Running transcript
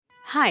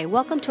Hi,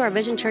 welcome to our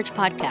Vision Church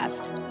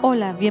podcast.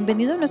 Hola,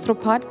 bienvenido a nuestro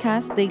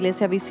podcast de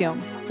Iglesia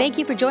Visión. Thank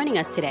you for joining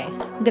us today.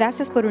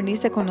 Gracias por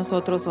unirse con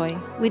nosotros hoy.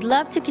 We'd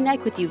love to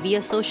connect with you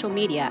via social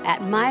media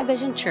at My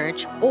Vision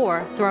Church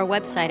or through our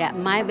website at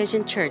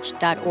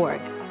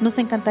myvisionchurch.org. Nos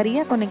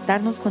encantaría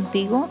conectarnos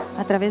contigo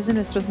a través de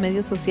nuestros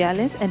medios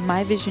sociales en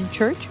My Vision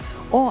Church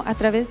o a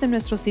través de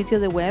nuestro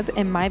sitio de web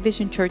en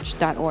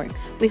myvisionchurch.org.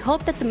 We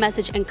hope that the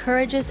message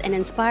encourages and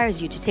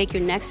inspires you to take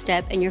your next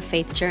step in your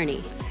faith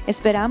journey.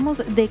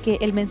 Esperamos de que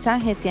el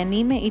mensaje te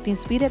anime y te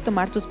inspire a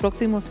tomar tus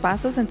próximos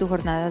pasos en tu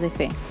jornada de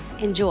fe.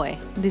 Enjoy.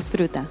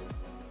 Disfruta.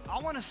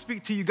 I want to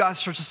speak to you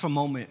guys for just a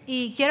moment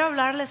Y quiero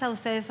hablarles a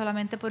ustedes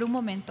solamente por un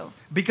momento,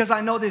 because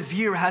I know this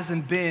year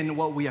hasn't been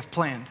what we have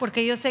planned.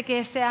 porque yo sé que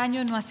este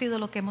año no ha sido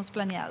lo que hemos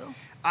planeado.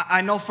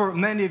 I know for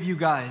many of you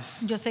guys,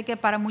 Yo sé que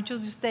para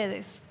muchos de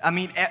ustedes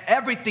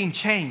everything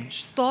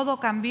changed. todo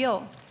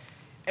cambió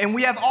And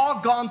we have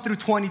all gone through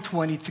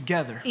 2020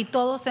 together. y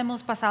todos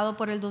hemos pasado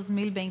por el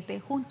 2020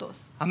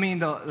 juntos.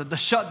 The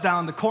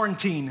shutdown, the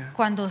quarantine,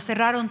 Cuando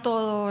cerraron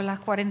todo, la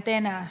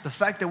cuarentena, the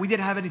fact that we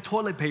didn't have any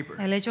toilet paper.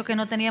 el hecho que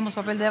no teníamos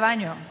papel de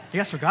baño, You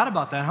guys forgot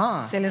about that,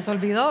 huh? se les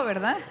olvidó,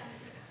 ¿verdad?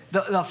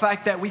 The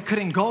fact that we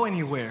couldn't go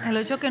anywhere. El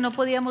hecho que no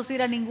podíamos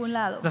ir a ningún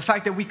lado, The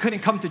fact that we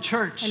couldn't come to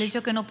church el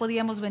hecho que no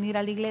podíamos venir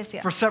a la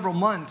iglesia for several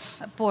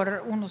months.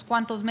 por unos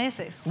cuantos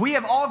meses. We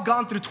have all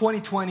gone through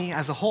 2020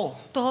 as a whole.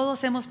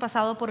 Todos hemos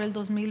pasado por el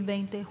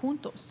 2020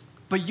 juntos.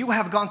 But you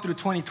have gone through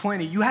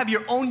 2020. You have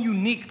your own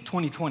unique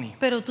 2020.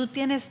 Pero tú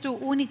tienes tu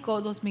único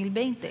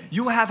 2020.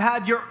 You have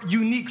had your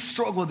unique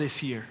struggle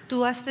this year.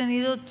 Tú has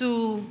tenido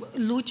tu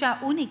lucha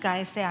única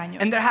este año.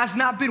 And there has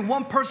not been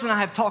one person I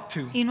have talked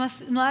to Y no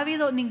ha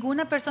habido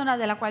ninguna persona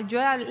de la cual yo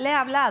le he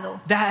hablado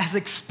that has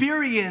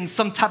experienced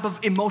some type of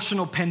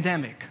emotional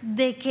pandemic.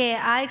 de que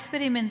ha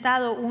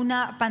experimentado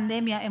una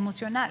pandemia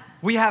emocional.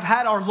 We have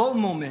had our low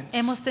moments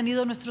Hemos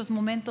tenido nuestros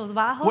momentos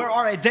bajos where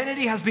our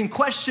identity has been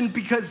questioned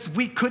because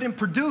we couldn't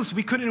produce,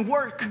 we couldn't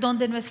work.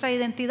 donde nuestra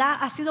identidad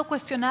ha sido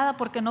cuestionada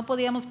porque no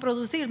podíamos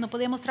producir, no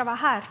podíamos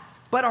trabajar.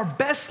 But our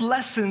best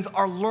lessons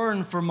are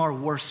learned from our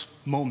worst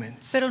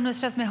moments. Pero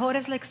nuestras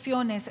mejores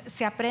lecciones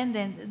se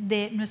aprenden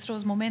de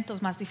nuestros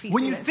momentos más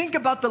When you difíciles. think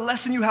about the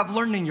lesson you have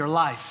learned in your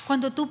life,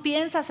 Cuando tú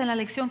piensas en la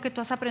lección que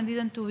tú has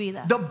aprendido en tu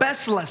vida, the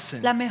best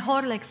lesson, la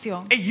mejor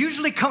lección it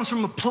usually comes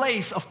from a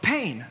place of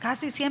pain.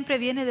 casi siempre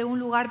viene de un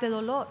lugar de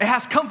dolor. It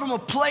has come from a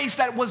place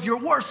that was your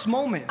worst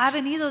moment. Ha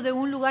venido de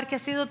un lugar que ha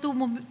sido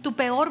tu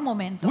peor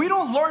momento. We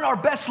don't learn our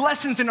best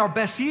lessons in our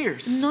best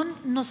years.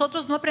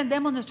 Nosotros no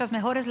aprendemos nuestras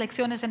mejores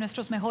lecciones en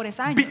nuestros mejores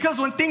años. Because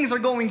when things are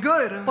going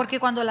good, Porque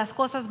cuando las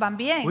cosas van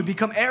bien, we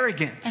become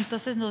arrogant.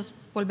 entonces nos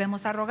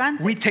volvemos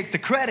arrogantes. We take the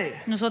credit.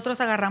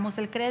 Nosotros agarramos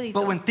el crédito.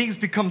 But when things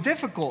become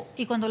difficult,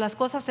 Y cuando las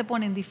cosas se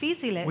ponen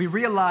difíciles, we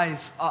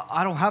realize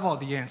I don't have all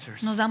the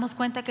answers. nos damos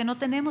cuenta que no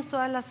tenemos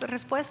todas las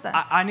respuestas.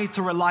 I need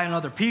to rely on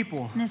other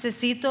people.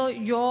 Necesito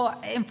yo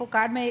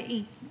enfocarme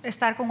y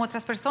estar con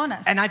otras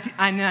personas. And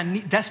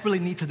desperately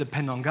need to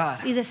depend on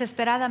God. Y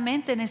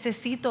desesperadamente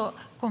necesito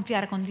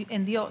confiar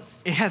en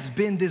Dios. It has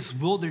been this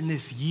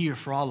wilderness year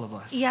for all of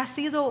us. Y ha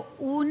sido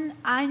un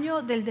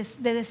año de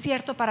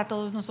desierto para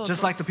todos nosotros.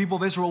 Just like the people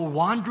of Israel were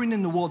wandering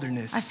in the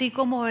wilderness. Así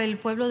como el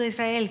pueblo de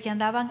Israel que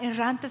andaban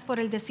errantes por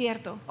el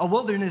desierto. A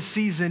wilderness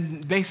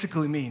season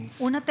basically means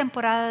Una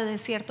temporada de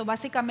desierto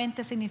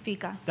básicamente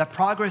significa that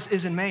progress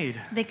isn't made.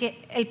 de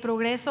que el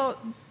progreso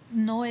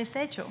no es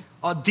hecho,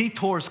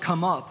 Detours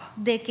come up,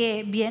 de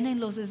que vienen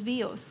los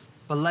desvíos,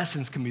 but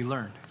lessons can be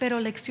learned. pero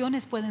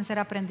lecciones pueden ser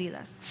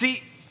aprendidas.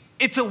 See,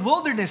 it's a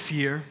wilderness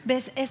year.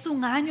 ¿Ves? Es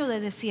un año de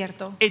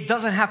desierto. It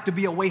doesn't have to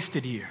be a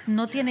wasted year.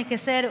 No tiene que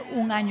ser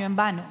un año en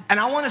vano. And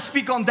I want to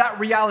speak on that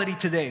reality Y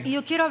today.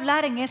 yo quiero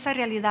hablar en esa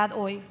realidad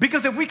hoy.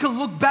 Because if we can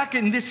look back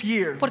in this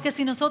year, Porque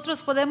si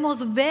nosotros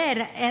podemos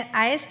ver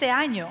a este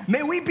año,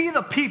 may we be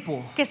the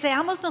people que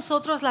seamos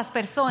nosotros las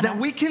personas that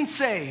we can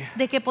say,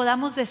 de que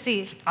podamos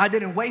decir, I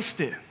didn't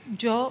waste it,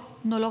 yo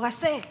no lo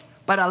gasté,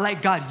 but I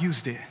let God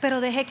use it.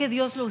 pero dejé que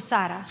Dios lo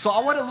usara. So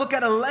I want to look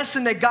at a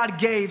lesson that God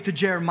gave to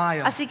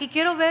Jeremiah. Así que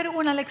quiero ver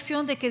una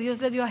lección de que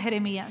Dios le dio a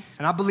Jeremías.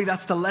 And I believe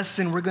that's the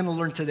lesson we're going to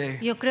learn today.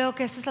 Yo creo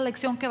que esa es la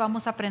lección que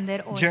vamos a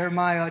aprender hoy.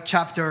 Jeremiah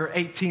chapter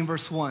 18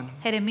 verse 1.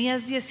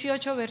 Jeremías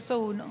 18, verso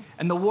 1.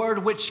 And the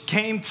word which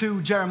came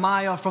to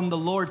Jeremiah from the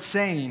Lord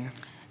saying,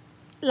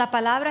 La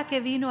palabra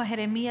que vino a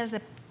Jeremías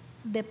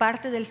de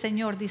parte del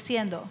Señor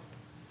diciendo,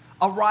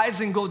 arise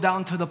and go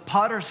down to the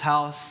potter's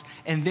house,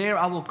 and there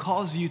I will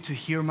cause you to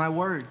hear my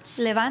words.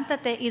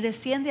 levántate y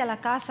desciende a la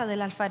casa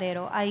del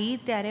alfarero, ahí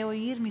te haré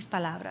oír mis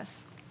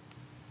palabras.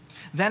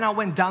 Then I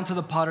went down to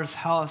the potter's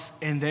house,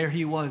 and there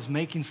he was,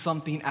 making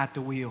something at the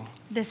wheel.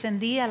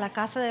 Descendí a la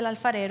casa del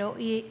alfarero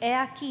y he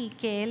aquí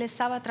que él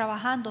estaba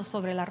trabajando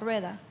sobre la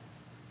rueda.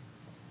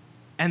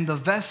 And the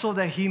vessel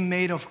that he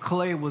made of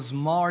clay was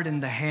marred in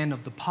the hand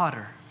of the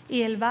potter.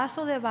 Y el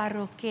vaso de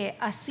barro que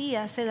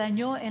hacía se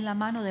dañó en la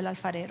mano del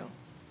alfarero.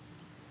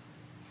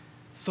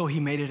 So he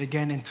made it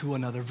again into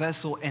another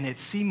vessel, and it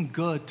seemed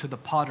good to the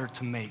potter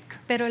to make.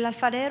 Pero el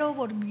alfarero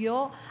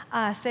volvió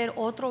a hacer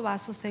otro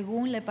vaso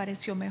según le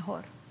pareció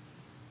mejor.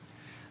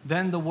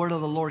 Then the word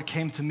of the Lord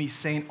came to me,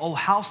 saying, O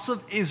house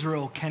of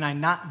Israel, can I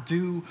not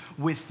do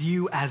with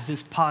you as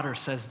this potter,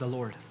 says the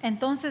Lord?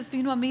 Entonces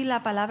vino a mí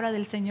la palabra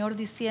del Señor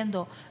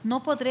diciendo,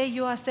 ¿no podré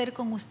yo hacer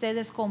con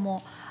ustedes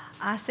como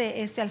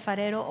hace este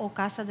alfarero, o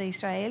casa de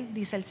Israel?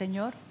 Dice el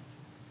Señor.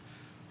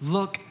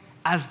 Look,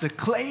 as the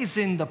clay is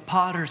in the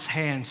potter's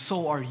hand,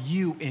 so are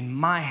you in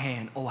my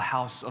hand, O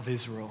house of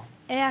Israel.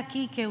 He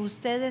aquí que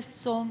ustedes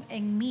son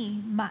en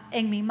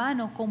mi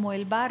mano como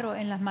el barro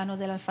en las manos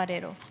del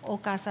alfarero,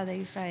 o casa de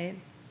Israel.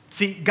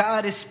 See,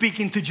 God is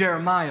speaking to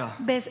Jeremiah.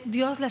 ¿Ves?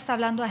 Dios le está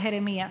hablando a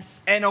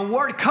Jeremías. And a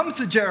word comes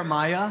to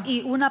Jeremiah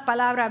Y una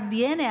palabra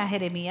viene a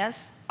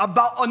Jeremías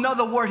about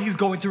another word he's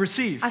going to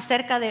receive.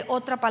 acerca de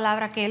otra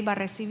palabra que él va a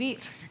recibir.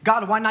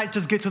 God, why not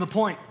just get to the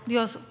point?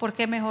 Dios, ¿por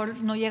qué mejor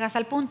no llegas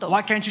al punto?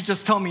 Why can't you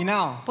just tell me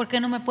now? ¿Por qué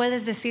no me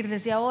puedes decir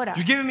desde ahora?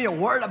 You're giving me a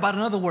word about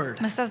another word.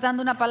 Me estás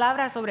dando una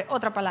palabra sobre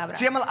otra palabra.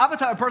 See, I'm a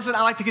type of person,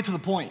 I like to get to the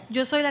point.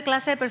 Yo soy la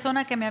clase de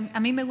persona que a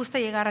mí me gusta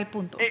llegar al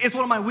punto. It's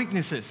one of my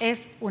weaknesses.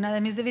 Es una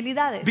de mis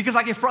debilidades. Because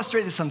I get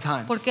frustrated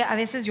sometimes. Porque a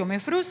veces yo me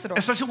frustro,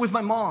 Especially with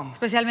my mom.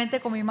 especialmente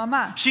con mi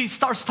mamá. She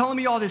starts telling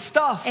me all this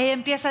stuff. Ella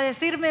empieza a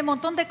decirme un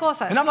montón de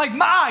cosas. And I'm like,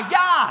 Ma,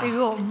 yeah.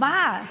 Digo,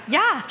 ma,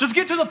 ya, Just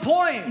get to the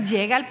point.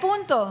 llega al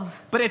punto.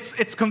 But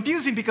it's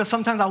confusing because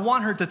sometimes I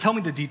want her to tell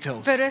me the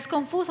details. Pero es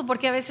confuso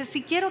porque a veces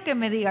sí quiero que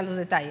me diga los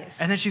detalles.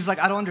 And then she's like,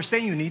 I don't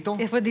understand you, Nito. Y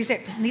después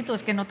dice, pues, Nito,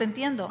 es que no te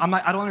entiendo. I'm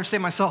like, I don't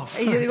understand myself.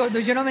 Y yo digo, "No,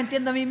 yo no me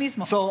entiendo a mí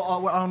mismo. So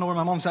I don't know where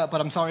my mom's at,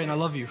 but I'm sorry and I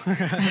love you.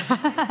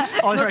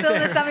 Oh, No right sé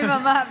dónde está there. mi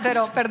mamá,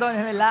 pero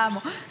perdóneme, la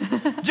amo.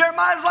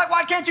 Jeremiah's like,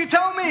 why can't you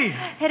tell me?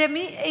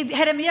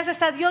 Jeremías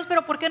está Dios,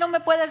 pero ¿por qué no me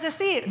puedes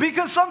decir?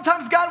 Because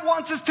sometimes God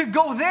wants us to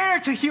go there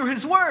to hear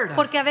His word.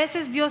 Porque a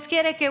veces Dios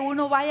quiere que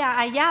uno vaya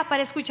allá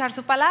para escuchar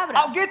su palabra.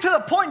 I'll get to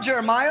the point,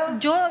 Jeremiah.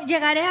 Yo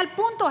llegaré al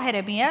punto,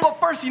 Jeremías, But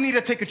first you need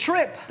to take a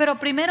trip. pero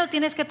primero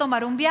tienes que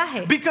tomar un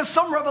viaje. Because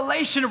some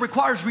revelation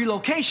requires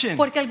relocation.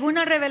 Porque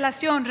alguna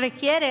revelación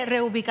requiere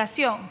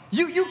reubicación.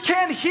 You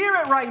can't hear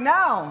it right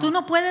now. Tú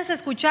no puedes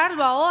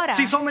escucharlo ahora.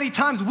 See, so many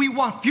times we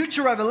want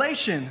future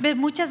revelation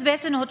Muchas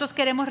veces nosotros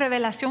queremos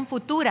revelación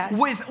futura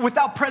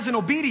without present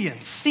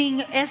obedience.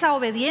 sin esa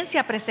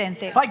obediencia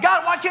presente. Like,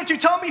 God, why can't you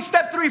tell me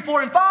step 3,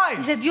 4, and 5?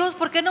 Dice, Dios,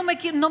 ¿por qué no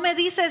me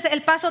dices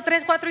el paso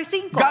 3, 4 y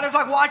 5? God is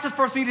like, well, I just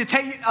first need to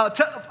take,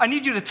 I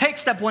need you to take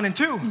step 1 and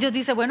 2. Dios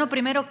dice, bueno,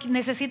 primero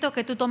necesito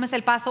que tú tomes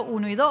el paso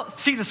 1 y 2.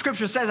 See, the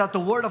scripture says that the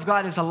word of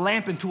God is a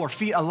lamp unto our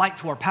feet, a light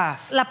to our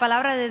path. La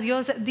palabra de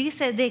Dios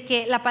dice de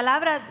que la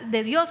palabra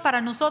de Dios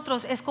para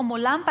nosotros es como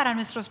lámpara a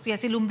nuestros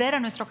pies y lumbrera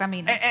nuestro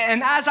camino.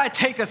 And as I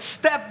take a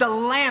step, the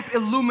lamp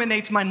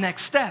illuminates my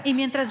next step. Y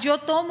mientras yo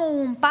tomo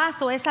un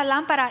paso, esa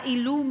lámpara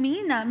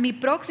ilumina mi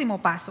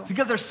próximo paso.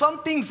 Because there's some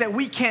things that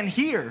we can't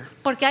hear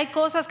Porque hay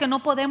cosas que no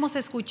podemos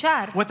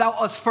escuchar without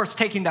us first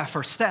taking that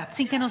first step.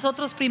 sin que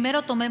nosotros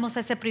primero tomemos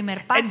ese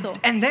primer paso.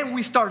 And then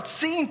we start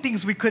seeing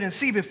things we couldn't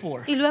see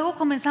before. Y luego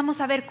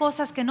comenzamos a ver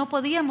cosas que no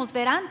podíamos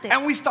ver antes.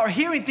 And we start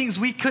hearing things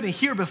we couldn't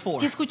hear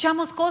before. Y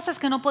escuchamos cosas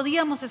que no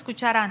podíamos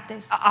escuchar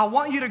antes. I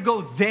want you to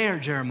go there,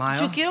 Jeremiah.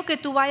 Yo quiero que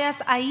tú vayas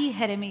ahí,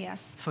 Jeremías.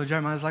 So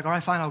Jeremiah's like, all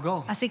right, fine, I'll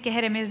go. Así que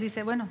Jeremías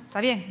dice, bueno,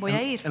 está bien, voy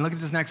a ir. And look at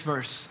this next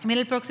verse.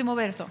 Mira el próximo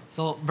verso.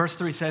 So verse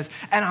 3 says,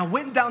 and I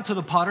went down to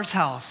the potter's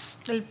house,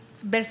 El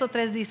verso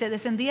 3 dice,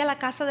 descendí a la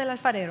casa del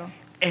alfarero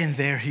and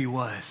there he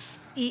was.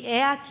 y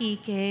he aquí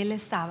que él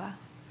estaba.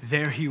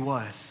 There he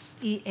was.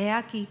 Y he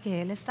aquí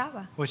que él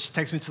estaba. Which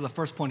takes me to the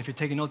first point. If you're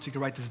taking notes, you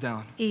can write this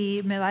down.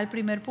 Y me va al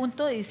primer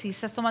punto y si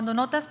estás tomando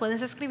notas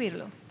puedes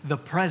escribirlo. The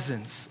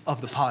presence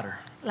of the potter.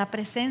 La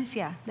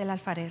presencia del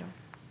alfarero.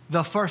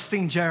 The first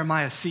thing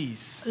Jeremiah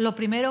sees Lo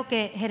primero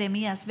que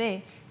Jeremías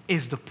ve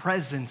is the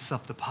presence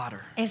of the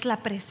potter. es la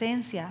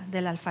presencia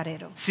del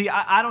alfarero. See,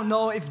 I don't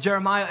know if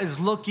Jeremiah is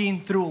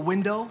looking through a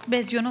window.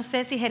 Ves, yo no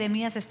sé si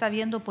Jeremías está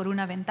viendo por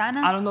una I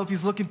ventana. don't know if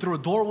he's looking through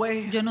a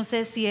doorway. Yo no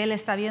sé si él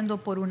está viendo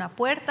por una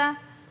puerta.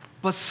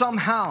 But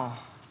somehow,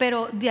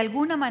 Pero de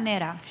alguna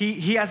manera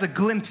he has a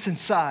glimpse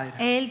inside.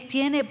 él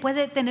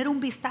puede tener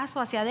un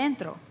vistazo hacia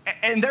adentro.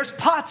 And there's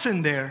pots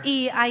in there.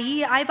 Y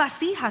ahí hay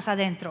vasijas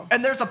adentro.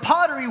 And there's a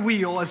pottery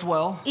wheel as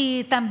well.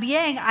 Y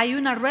también hay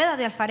una rueda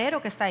de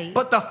alfarero que está ahí.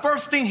 But the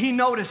first thing he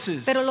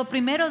notices Pero lo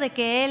primero de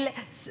que él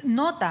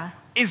nota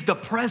is the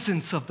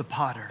presence of the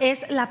potter.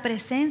 es la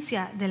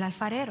presencia del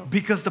alfarero.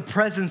 Because the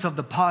presence of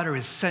the potter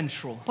is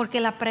central.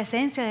 Porque la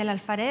presencia del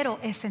alfarero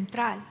es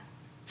central.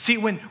 See,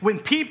 when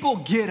people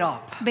get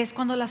up Ves,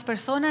 cuando las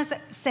personas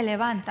se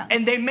levantan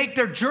and they make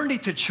their journey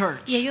to church,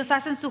 y ellos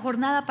hacen su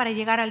jornada para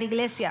llegar a la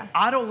iglesia.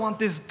 I don't want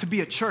this to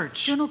be a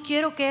church Yo no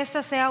quiero que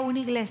esta sea una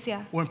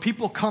iglesia, when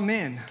people come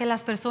in que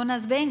las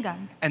personas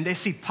vengan and they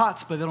see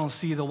pots, but they don't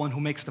see the one who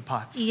makes the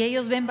pots. y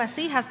ellos ven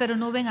vasijas, pero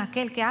no ven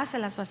aquel que hace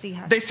las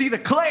vasijas. They see the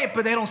clay,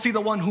 but they don't see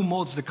the one who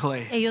molds the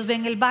clay. Ellos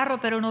ven el barro,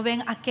 pero no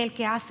ven aquel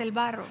que hace el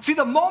barro. See,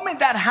 the moment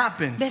that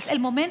happens ¿Ves? El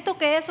momento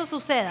que eso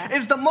suceda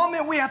is the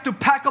moment we have to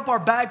pack up our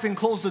bags and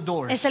close the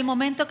doors. Es el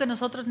momento que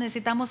nosotros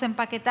necesitamos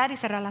empaquetar y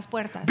cerrar las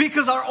puertas.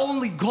 Because our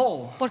only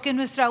goal, Porque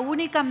nuestra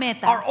única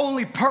meta, our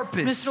only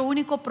purpose nuestro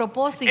único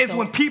propósito is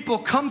when people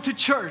come to es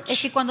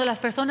church que cuando las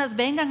personas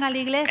vengan a la and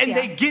they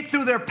iglesia get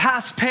through their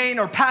past pain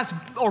or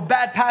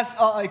bad past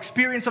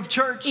experience of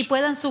church. y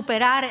puedan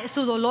superar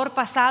su dolor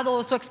pasado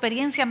o su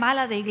experiencia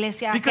mala de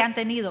iglesia que han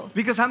tenido.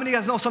 Because how many of you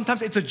guys know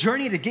sometimes it's a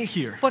journey to get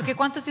here? Porque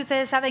 ¿cuántos de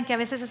ustedes saben que a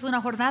veces es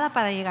una jornada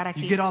para llegar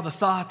You aquí? get all the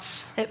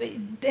thoughts.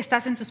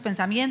 Estás en tus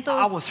pensamientos.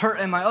 I was hurt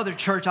in my other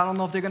church. I don't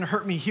know if they're going to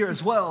hurt me here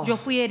as well. Yo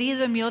fui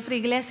herido en mi otra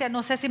iglesia,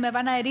 no sé si me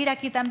van a herir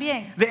aquí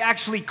también. They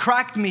actually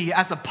cracked me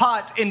as a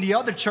pot in the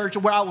other church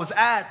where I was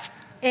at.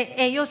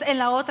 Ellos en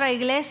la otra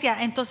iglesia,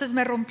 entonces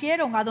me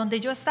rompieron a donde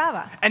yo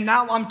estaba. And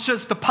now I'm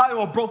just a pile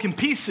of broken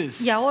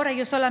pieces. Y ahora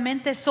yo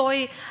solamente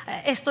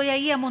estoy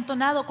ahí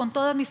amontonado con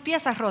todas mis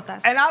piezas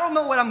rotas. And I don't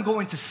know what I'm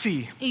going to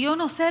see. Y yo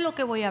no sé lo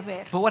que voy a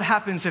ver. But what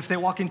happens if they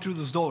walk in through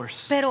those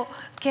doors? Pero,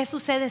 ¿qué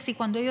sucede si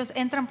cuando ellos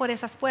entran por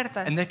esas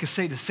puertas, And they could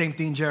say the same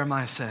thing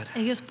Jeremiah said.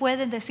 ellos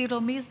pueden decir lo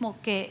mismo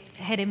que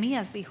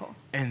Jeremías dijo?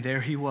 And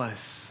there he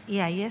was, Y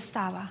ahí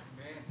estaba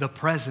the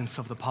presence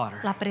of the potter.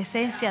 la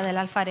presencia del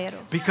alfarero.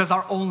 Because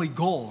our only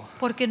goal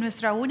Porque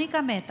nuestra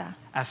única meta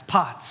as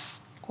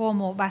pots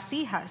como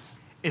vasijas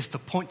is to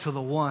point to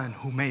the one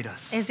who made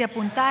us. es de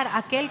apuntar a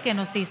aquel que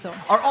nos hizo.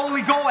 Our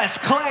only goal as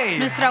clay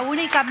Nuestra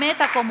única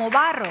meta como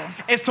barro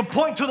is to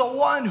point to the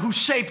one who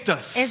shaped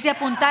us. es de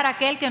apuntar a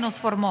aquel que nos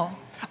formó.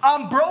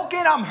 I'm broken,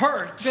 I'm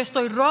hurt. Yo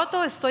estoy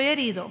roto, estoy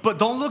herido, But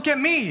don't look at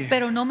me.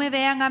 pero no me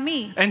vean a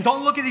mí And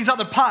don't look at these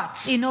other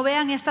pots. y no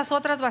vean estas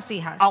otras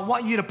vasijas. I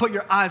want you to put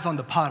your eyes on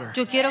the potter.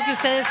 Yo quiero que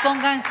ustedes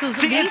pongan sus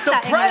See, it's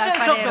vistas the en el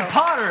presence of the alfarero,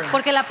 potter.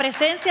 porque la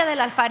presencia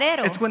del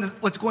alfarero It's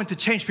what's going to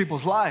change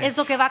people's es lives.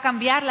 lo que va a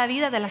cambiar la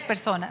vida de las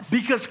personas.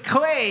 Because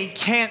clay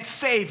can't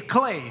save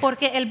clay,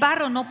 Porque el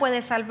barro no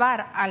puede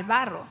salvar al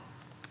barro,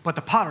 but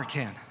the potter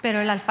can. pero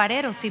el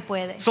alfarero sí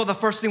puede. So the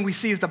first thing we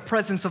see is the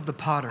presence of the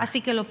potter.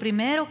 Así que lo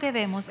primero que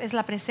vemos es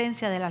la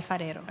presencia del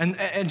alfarero. And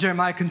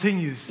Jeremiah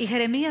continues. Y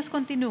Jeremías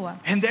continúa.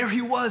 And there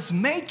he was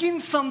making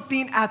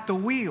something at the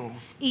wheel.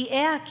 Y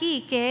he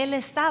aquí que él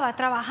estaba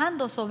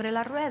trabajando sobre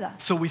la rueda.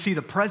 So we see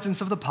the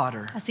presence of the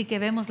potter. Así que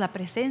vemos la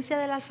presencia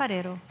del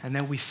alfarero. And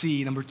then we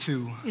see, number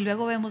 2, Y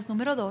luego vemos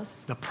número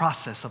 2, the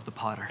process of the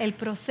potter. el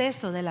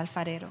proceso del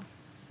alfarero.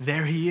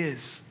 There he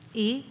is,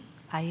 Y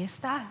ahí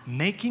está,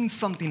 making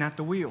something at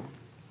the wheel.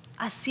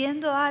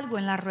 haciendo algo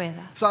en la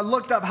rueda. So I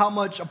looked up how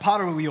much a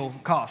potter wheel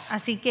costs.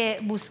 Así que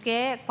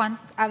busqué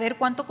a ver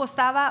cuánto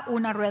costaba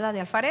una rueda de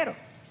alfarero.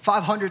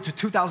 $500 to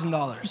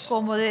 $2,000.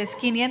 Como de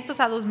 $500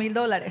 a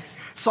 $2,000.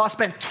 So I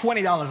spent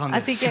 $20 on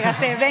Así this. que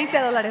gasté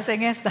 $20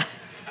 en esta.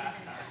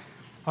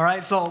 All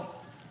right, so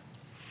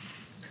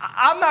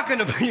I'm not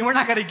gonna, we're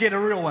not gonna get a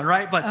real one,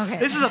 right? But Okay.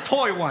 this is a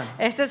toy one.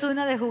 Esta es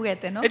una de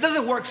juguete, ¿no? It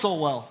doesn't work so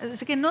well.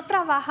 Así que no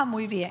trabaja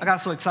muy bien. I got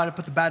so excited,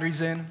 put the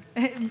batteries in.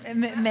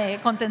 Me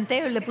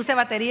contenté, le puse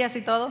baterías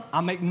y todo.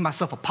 I'm making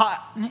myself a pot.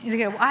 Y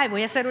dije, ay,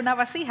 voy a hacer una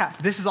vasija.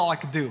 This is all I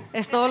could do.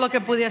 Es todo lo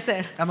que pude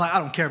hacer. I'm like, I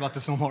don't care about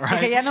this no more,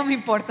 Dije, ya right? no me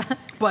importa.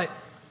 But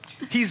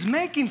he's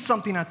making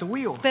something at the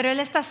wheel. Pero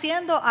él está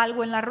haciendo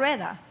algo en la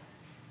rueda.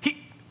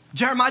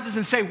 Jeremiah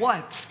doesn't say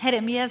what,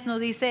 Jeremías no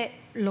dice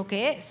lo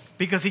que es,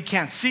 because he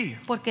can't see.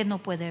 porque no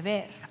puede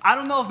ver. I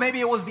don't know if maybe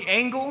it was the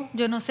angle.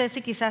 Yo no sé si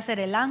quizás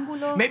era el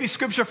ángulo. Maybe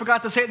scripture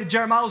forgot to say that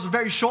Jeremiah was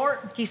very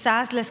short.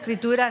 Quizás la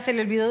escritura se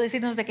le olvidó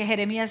decirnos de que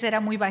Jeremías era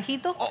muy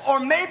bajito. Or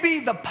maybe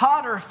the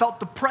potter felt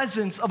the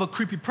presence of a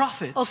creepy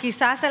prophet. O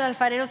quizás el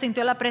alfarero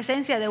sintió la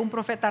presencia de un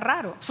profeta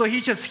raro. So he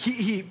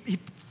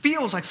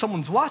feels like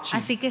someone's watching.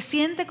 Así que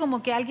siente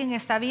como que alguien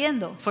está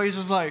viendo. So he's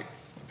just like,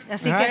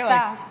 Así que right?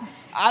 está.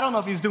 I don't know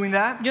if he's doing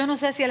that. Yo no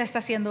sé si él está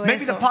haciendo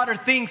Maybe the eso. potter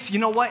thinks, you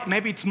know what,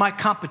 maybe it's my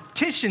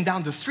competition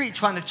down the street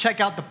trying to check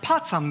out the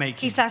pots I'm making.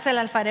 Quizás el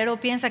alfarero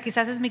piensa,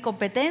 quizás es mi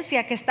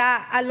competencia que está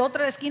a la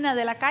otra esquina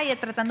de la calle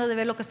tratando de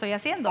ver lo que estoy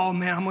haciendo. Oh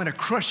man, I'm going to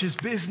crush his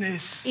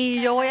business. Y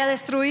yo voy a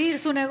destruir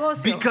su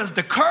negocio. Because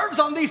the curves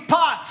on these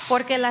pots,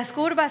 Porque las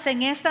curvas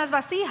en estas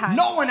vasijas,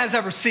 no one has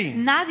ever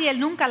seen. nadie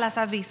nunca las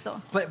ha visto.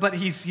 But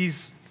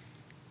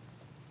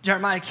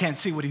Jeremiah can't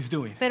see what he's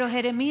doing. Pero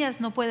Jeremías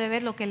no puede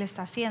ver lo que él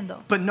está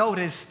haciendo. But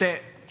notice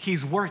that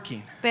he's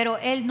working. Pero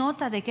él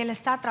nota de que él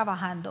está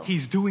trabajando.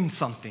 He's doing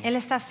something. Él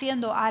está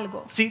haciendo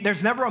algo. See,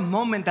 there's never a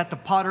moment that the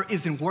potter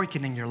isn't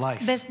working in your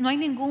life. ¿Ves? No hay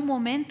ningún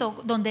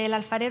momento donde el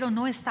alfarero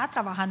no está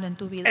trabajando en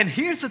tu vida. And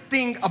here's the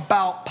thing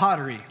about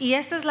pottery. Y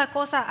esta es la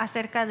cosa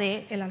acerca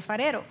de el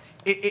alfarero,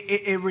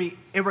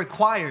 It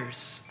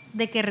requires,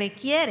 de que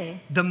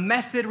requiere, the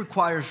method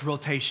requires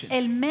rotation.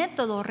 el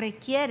método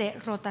requiere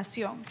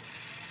rotación.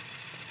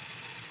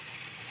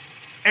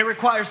 It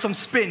requires some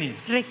spinning.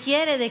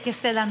 Requiere de que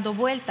esté dando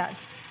vueltas.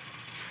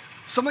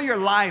 Some of your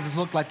lives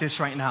look like this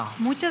right now.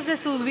 Muchas de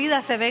sus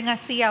vidas se ven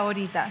así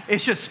ahorita.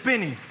 It's just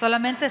spinning.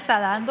 Solamente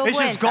está dando It's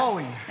just vueltas.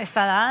 going.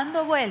 Está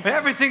dando vueltas.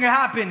 Everything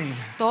happening.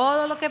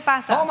 Todo lo que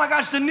pasa. Oh my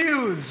gosh, the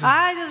news.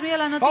 Ay, Dios mío,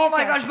 las Oh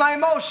my gosh, noticias. my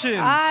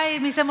emotions. Ay,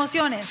 mis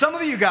emociones. Some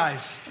of you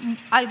guys,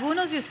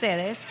 Algunos de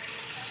ustedes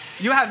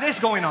You have this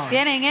going on.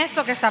 Tienen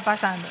esto que está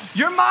pasando.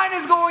 Your mind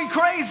is going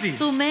crazy.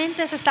 Su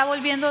mente se está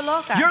volviendo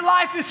loca. Your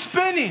life is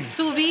spinning.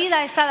 Su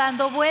vida está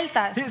dando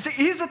vueltas.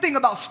 Here's the thing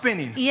about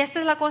spinning. Y esta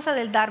es la cosa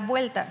del dar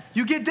vueltas.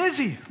 You get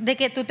dizzy. De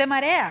que tú te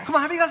mareas. Come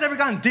on, have you guys ever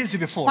gotten dizzy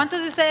before?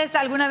 ¿Cuántos de ustedes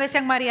alguna vez se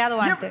han mareado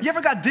antes? You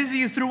ever got dizzy,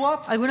 you threw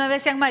up? ¿Alguna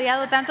vez se han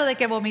mareado tanto de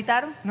que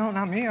vomitaron? No,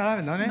 not me. I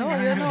haven't done it. No,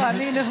 yo no, a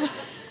mí no.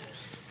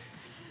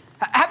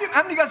 How many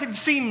of you guys have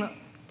seen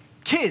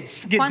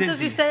kids get ¿Cuántos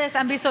de dizzy? ustedes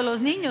han visto los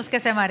niños que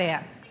se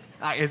marean?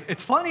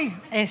 It's funny.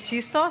 Es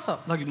chistoso.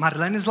 Look,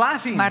 Marlene is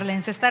laughing.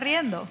 Marlene se está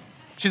riendo.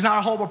 She's not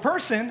a horrible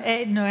person,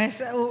 No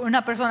es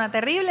una persona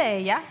terrible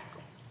ella,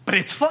 but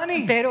it's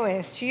funny. pero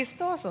es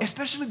chistoso.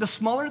 Especially the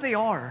smaller they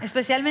are.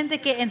 Especialmente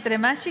que entre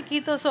más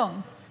chiquitos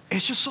son,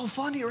 It's just so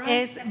funny, right?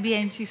 es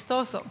bien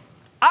chistoso.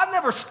 I've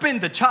never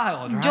spinned a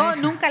child, right? Yo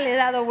nunca le he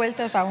dado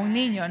vueltas a un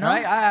niño, ¿no?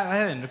 Right? I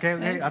haven't, okay?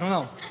 I don't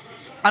know.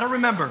 I don't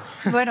remember.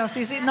 Bueno,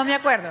 sí, no me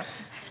acuerdo.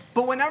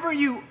 But whenever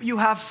you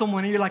have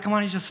someone and you're like, come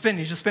on, you just spin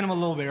them a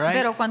little bit, right?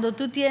 Pero cuando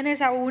tú tienes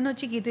a uno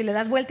chiquito y le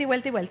das vuelta y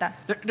vuelta y vuelta,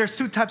 There's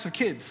two types of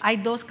kids. hay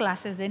dos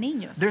clases de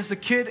niños. There's the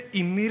kid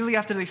immediately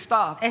after they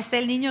stop, Está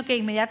el niño que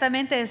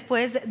inmediatamente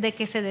después de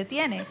que se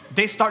detiene,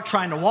 they start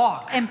trying to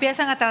walk.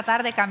 empiezan a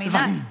tratar de It's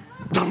caminar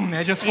like,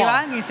 they just y fall.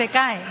 van y se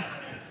caen.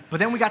 But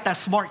then we got that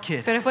smart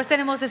kid. Pero después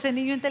tenemos ese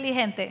niño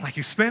inteligente, Like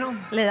you spin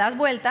them le das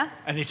vuelta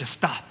and they just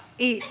stop.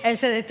 y él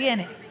se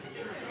detiene.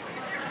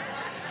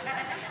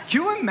 Can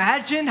you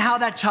imagine how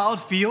that child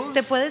feels?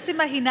 ¿Te puedes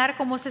imaginar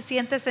cómo se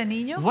siente ese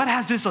niño? What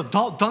has this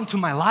adult done to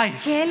my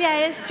life? ¿Qué le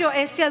ha hecho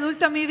este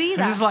adulto a mi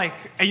vida? And it's like,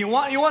 and you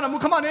want to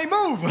move? Come on, hey,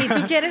 move. Y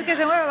tú quieres que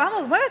se mueva,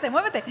 vamos, muévete,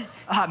 muévete.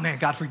 Ah, man,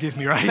 God forgive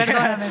me, right?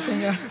 Perdóname,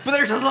 Señor. But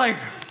they're just like,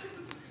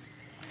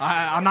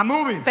 I'm not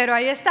moving. Pero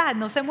ahí está,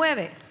 no se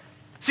mueve.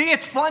 See,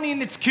 it's funny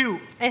and it's cute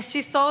Es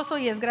chistoso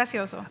y es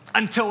gracioso.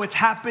 until it's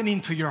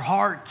happening to your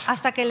heart,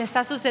 Hasta que le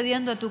está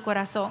sucediendo a tu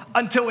corazón.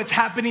 until it's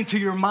happening to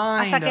your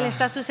mind, Hasta que le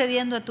está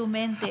sucediendo a tu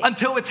mente.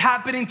 until it's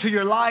happening to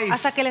your life.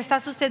 Hasta que le está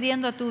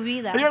sucediendo a tu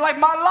vida. And you're like,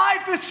 my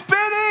life is Y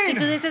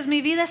tú spinning. dices,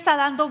 mi vida está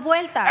dando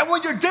vueltas. And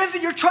when you're dizzy,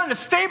 you're trying to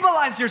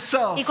stabilize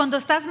yourself. Y cuando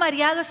estás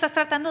mareado, estás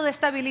tratando de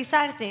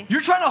estabilizarte.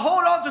 You're trying to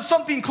hold on to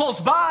something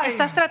close by.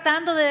 Estás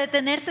tratando de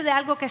detenerte de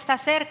algo que está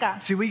cerca.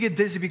 See, we get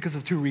dizzy because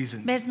of two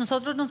reasons. ¿Ves?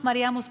 Nosotros nos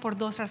mareamos por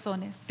dos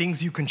razones.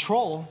 Things you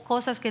control,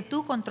 Cosas que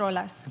tú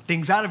controlas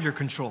things out of your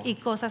control. y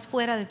cosas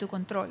fuera de tu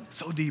control.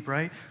 So deep,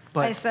 right?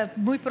 But Es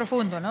muy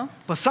profundo, ¿no?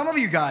 some of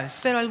you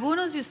guys, Pero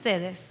algunos de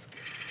ustedes,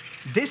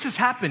 this is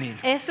happening.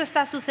 esto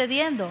está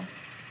sucediendo.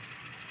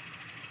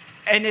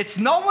 And it's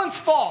no one's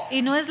fault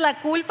Y no es la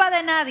culpa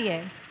de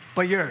nadie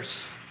but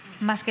yours.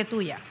 más que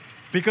tuya.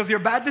 Because your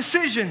bad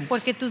decisions,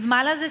 Porque tus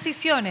malas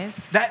decisiones,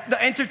 the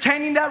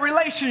entertaining that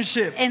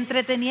relationship,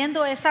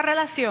 entreteniendo esa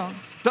relación,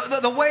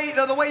 the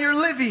way you're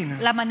living,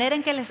 la manera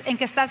en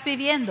que estás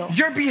viviendo,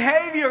 your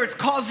behavior is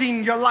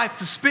causing your life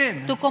to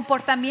spin. tu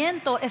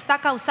comportamiento está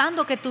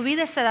causando que tu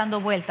vida esté dando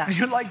vueltas. And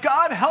you're like,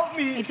 God, help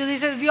Y me. tú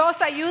dices, Dios,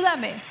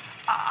 ayúdame.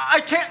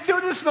 I can't do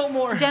this no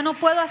more. Ya no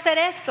puedo hacer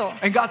esto.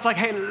 And God's like,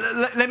 hey,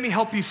 let me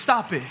help you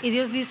stop it. Y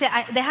Dios dice,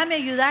 "Ay, déjame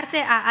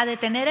ayudarte a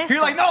detener esto.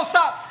 You're like, no,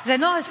 stop. Dice,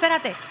 no,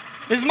 espérate,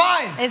 It's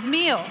mine. es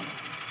mío.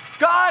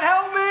 God,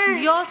 help me.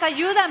 Dios,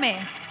 ayúdame.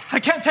 I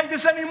can't take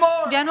this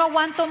anymore. Ya no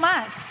aguanto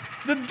más.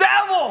 The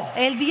devil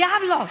El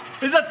diablo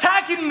is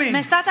attacking me me.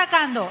 está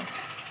atacando.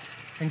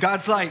 And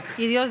God's like,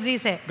 Y Dios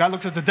dice, God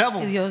looks at the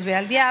devil. y Dios ve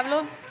al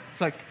diablo.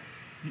 It's like,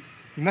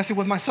 you messing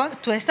with my son?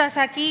 ¿Tú estás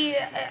aquí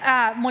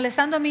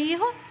molestando a mi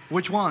hijo?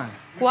 Which one?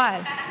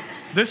 ¿Cuál?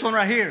 This one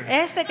right here.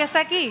 Este que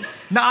está aquí.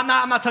 No,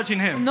 I'm not touching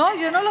him. No,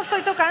 yo no lo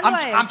estoy tocando a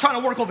I'm él. trying to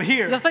work over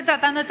here. Yo estoy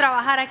tratando de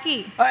trabajar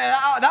aquí.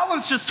 That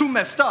one's just too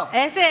messed up.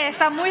 Ese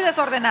está muy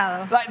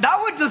desordenado. Like, that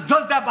one just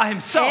does that by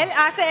himself. Él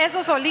hace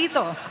eso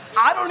solito.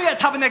 I don't need that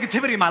type of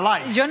negativity in my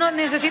life. Yo no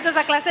necesito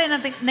esa clase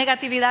de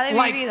negatividad en mi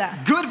Like, vida.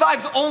 good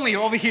vibes only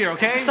over here,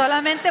 okay?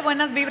 Solamente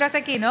buenas vibras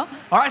aquí, ¿no?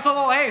 All right,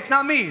 so hey, it's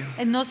not me.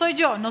 No soy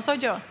yo, no soy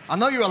yo. I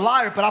know you're a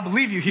liar, but I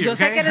believe you here, Yo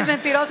sé que eres okay?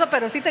 mentiroso,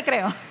 pero sí te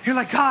creo. You're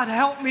like, God,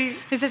 help me.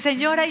 Dice,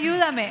 Señor,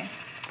 ayúdame.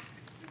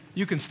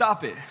 You can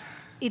stop it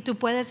Y tú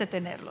puedes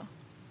detenerlo.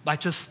 by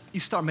you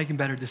start making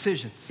better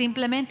decisions.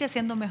 Simplemente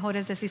haciendo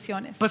mejores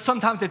decisiones. But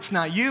sometimes it's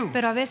not you.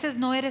 Pero a veces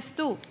no eres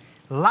tú.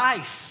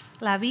 Life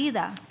La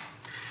vida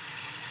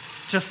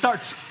just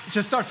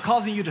starts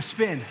causing you to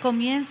spin.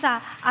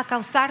 comienza a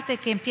causarte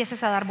que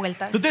empieces a dar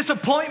vueltas. The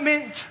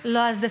disappointment,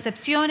 Las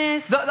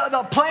decepciones,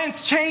 the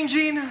plans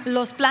changing,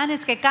 los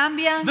planes que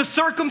cambian, the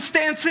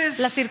circumstances.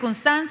 las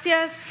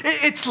circunstancias.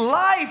 It's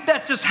life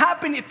that's just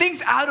happening,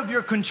 things out of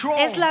your control.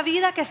 Es la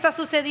vida que está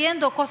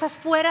sucediendo, cosas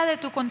fuera de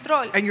tu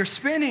control. And you're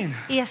spinning.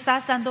 Y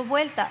estás dando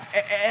vuelta.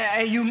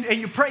 And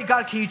you pray,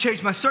 God, can you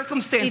change my Y tú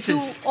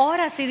circumstances?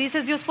 oras y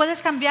dices, Dios,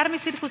 puedes cambiar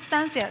mis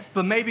circunstancias.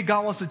 But maybe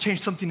God wants to change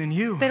something in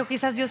you. Pero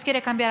quizás Dios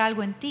quiere cambiar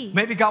algo en ti.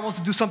 Maybe God wants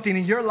to do something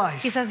in your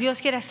life. Quizás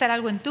Dios quiere hacer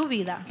algo en tu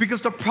vida.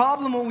 Because the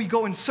problem when we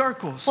go in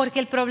circles, Porque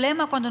el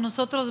problema cuando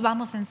nosotros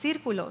vamos en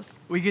círculos,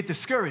 we get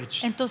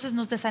discouraged entonces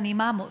nos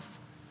desanimamos.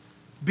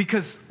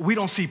 because we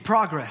don't see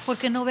progress.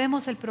 Porque no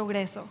vemos el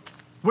progreso.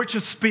 We're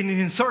just spinning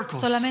in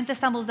circles. Solamente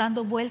estamos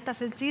dando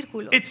vueltas en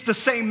círculo. It's the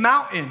same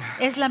mountain.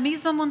 Es la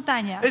misma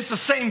montaña. It's the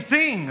same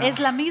thing. Es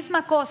la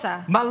misma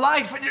cosa. My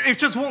life, it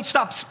just won't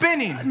stop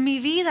spinning. Mi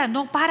vida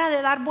no para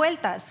de dar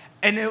vueltas.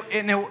 And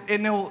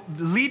it'll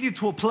lead you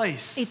to a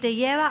place Y te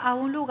lleva a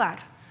un lugar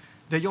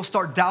that you'll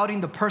start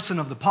doubting the person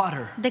of the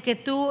potter de que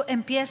tú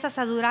empiezas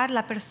a durar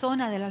la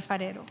persona del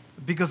alfarero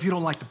because you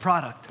don't like the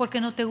product.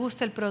 porque no te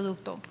gusta el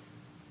producto.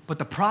 But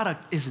the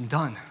product isn't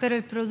done. Pero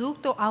el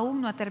producto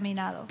aún no ha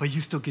terminado. But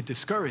you still get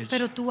discouraged.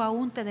 Pero tú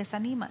aún te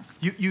desanimas.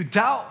 You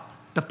doubt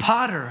the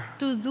potter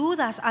Tú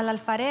dudas al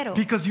alfarero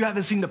because you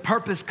haven't seen the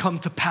purpose come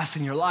to pass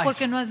in your life.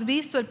 porque no has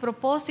visto el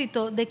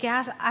propósito de que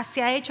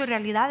se ha hecho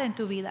realidad en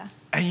tu vida.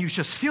 And you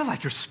just feel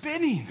like you're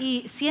spinning.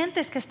 Y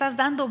sientes que estás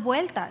dando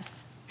vueltas.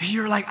 And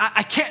you're like,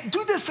 I can't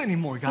do this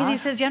anymore, Y God.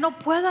 dices, ya no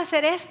puedo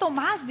hacer esto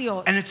más,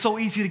 Dios. And it's so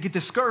easy to get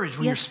discouraged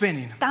when Y you're es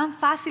spinning. tan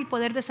fácil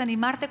poder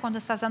desanimarte cuando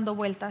estás dando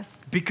vueltas.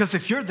 Because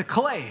if you're the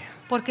clay,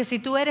 Porque si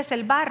tú eres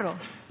el barro,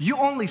 you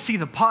only see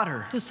the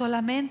potter tú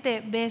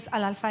solamente ves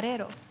al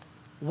alfarero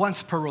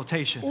once per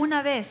rotation.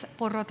 una vez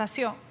por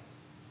rotación.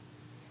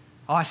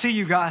 Oh, I see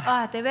you, God.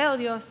 Te veo,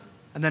 Dios.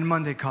 And then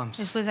Monday comes,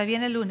 Después ya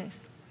viene el lunes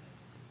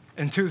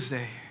and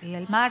Tuesday, y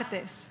el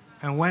martes,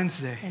 and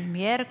Wednesday, el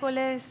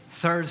miércoles,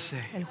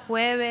 Thursday. el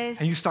jueves.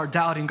 And you start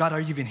doubting, God, are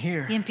you even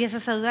here? Y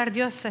empiezas a dudar,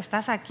 Dios,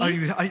 ¿estás aquí?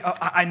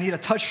 I need a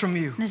touch from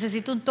you.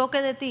 Necesito un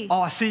toque de ti.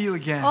 Oh, I see you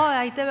again.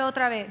 Ahí te veo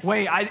otra vez.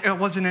 Wait, it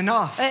wasn't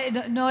enough.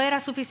 No era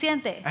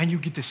suficiente. And you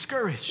get Y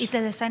discouraged. te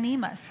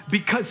desanimas.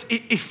 Because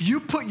if you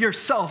put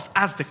yourself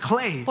as the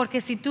clay,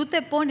 Porque si tú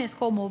te pones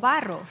como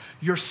barro,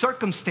 your tus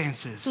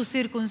circumstances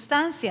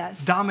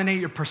circunstancias dominate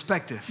your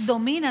perspective.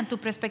 dominan tu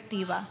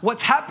perspectiva.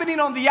 What's happening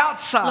on the Lo que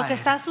outside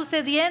está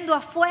sucediendo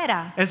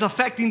afuera is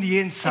affecting the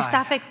está inside.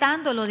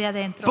 afectando lo de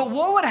adentro. But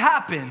what would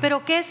happen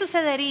Pero ¿qué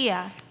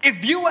sucedería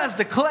if you as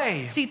the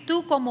clay, si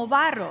tú como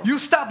barro, you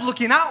stop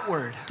looking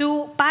outward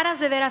tú paras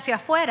de ver hacia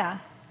afuera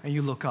and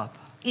you look up?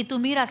 y tú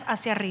miras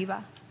hacia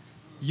arriba?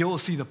 You will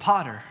see the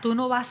potter. Tú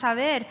no vas a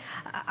ver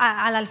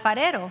al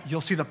alfarero,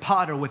 You'll see the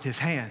potter with his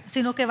hands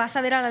sino que vas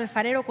a ver al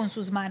alfarero con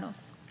sus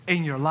manos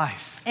in your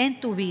life.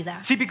 en tu vida.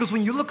 See, because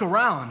when you look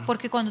around,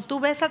 Porque cuando tú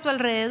ves a tu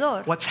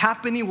alrededor, what's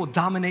happening will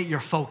dominate your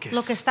focus.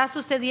 lo que está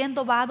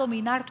sucediendo va a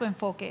dominar tu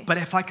enfoque. But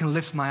if I can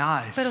lift my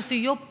eyes, Pero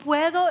si yo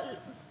puedo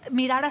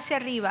mirar hacia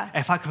arriba,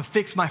 if I can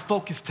fix my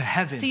focus to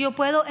heaven, si yo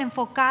puedo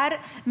enfocar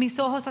mis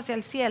ojos hacia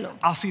el cielo,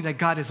 I'll see that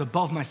God is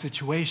above my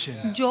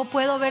situation. yo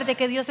puedo ver de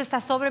que Dios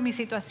está sobre mi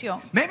situación.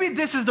 Maybe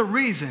this is the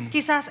reason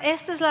Quizás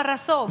esta es la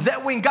razón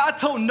that when God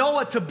told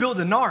Noah to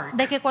build an ark,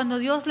 de que cuando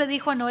Dios le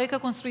dijo a Noé que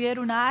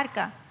construyera una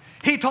arca,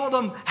 he told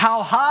him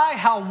how high,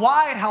 how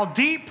wide, how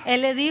deep.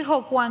 Él le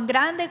dijo cuán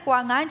grande,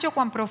 cuán ancho,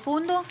 cuán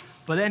profundo,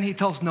 But then he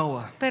tells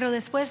Noah, pero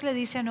después le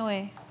dice a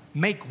Noé,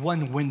 make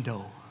one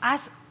window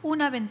haz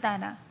una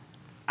ventana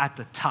at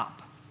the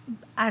top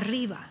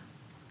arriba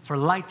for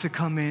light to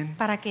come in,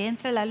 para que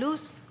entre la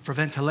luz, for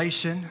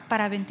ventilation.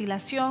 para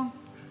ventilación.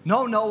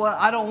 No, Noah,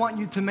 I don't want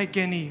you to make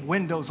any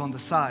windows on the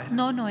side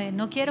No, Noé,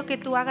 no quiero que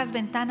tú hagas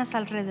ventanas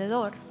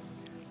alrededor,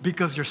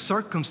 because your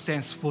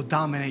circumstance will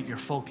dominate your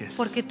focus.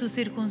 porque tus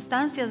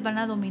circunstancias van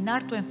a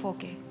dominar tu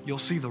enfoque. You'll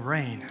see the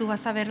rain. Tú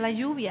vas a ver la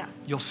lluvia,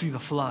 You'll see the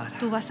flood.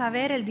 tú vas a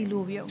ver el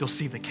diluvio, You'll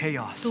see the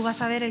chaos. tú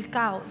vas a ver el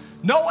caos.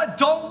 Noah,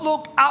 don't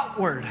look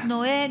outward.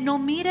 Noé, no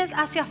mires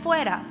hacia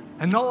afuera,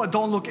 And Noah,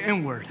 don't look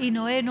inward, y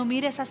Noé, no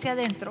mires hacia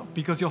adentro,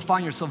 because you'll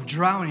find yourself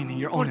drowning in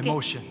your own porque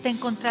emotions. te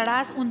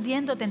encontrarás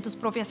hundiéndote en tus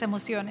propias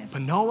emociones.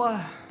 But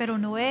Noah, Pero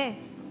Noé,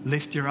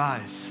 lift your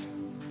eyes.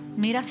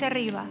 mira hacia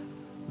arriba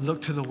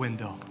Look to the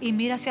window. y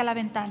mira hacia la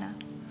ventana.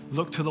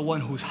 Look to the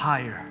one who's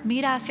higher.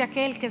 Mira hacia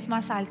aquel que es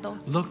más alto.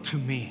 Look to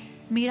me.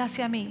 Mira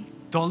hacia mí.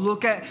 Don't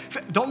look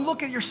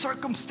at your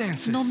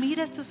circumstances. No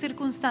mires tus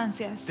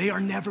circunstancias. They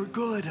are never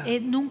good.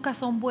 Nunca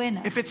son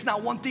buenas. If it's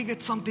not one thing,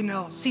 it's something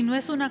else. Si no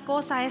es una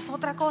cosa, es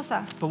otra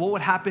cosa. But what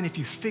would happen if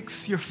you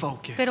fix your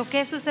focus Pero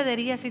 ¿qué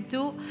sucedería si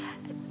tú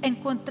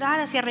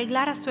encontraras y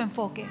arreglaras tu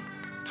enfoque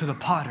to the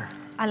potter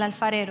al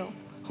alfarero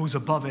who's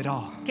above it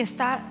all? que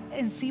está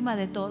encima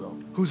de todo,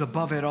 Who's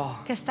above it all?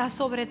 que está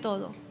sobre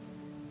todo?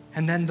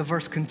 And then the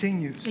verse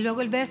continues. Y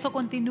luego el verso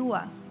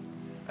continúa.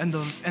 And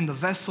the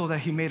vessel that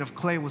he made of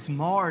clay was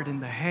marred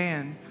in the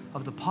hand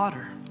of the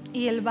potter.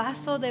 Y el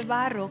vaso de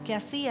barro que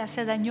hacía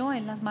se dañó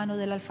en las manos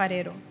del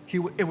alfarero.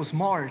 It was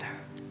marred.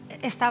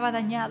 Estaba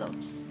dañado,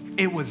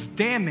 It was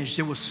damaged.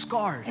 It was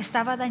scarred.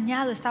 estaba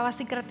dañado, estaba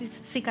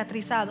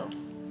cicatrizado,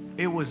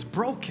 It was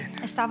broken.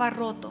 estaba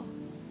roto.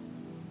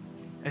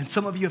 And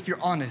some of you, if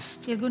you're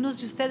honest, Y algunos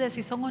de ustedes,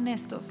 si son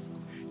honestos,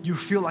 you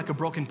feel like a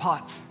broken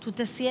pot. tú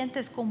te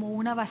sientes como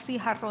una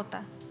vasija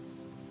rota.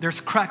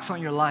 There's cracks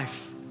on your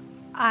life.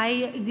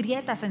 Hay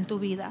grietas en tu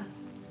vida,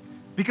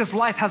 Because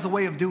life has a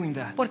way of doing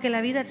that. porque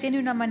la vida tiene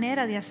una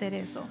manera de hacer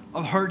eso,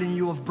 Of hurting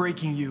you, of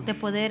breaking you, de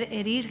poder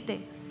herirte,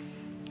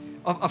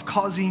 of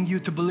causing you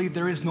to believe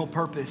there is no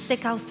purpose. de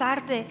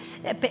causarte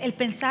el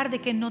pensar de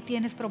que no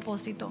tienes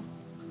propósito.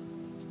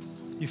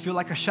 You feel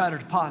like a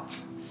shattered pot.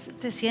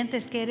 Te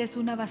sientes que eres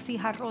una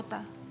vasija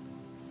rota.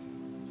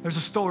 There's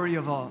a story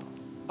of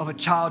a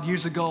child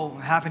years ago,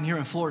 happened here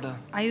in Florida.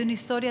 Hay una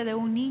historia de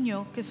un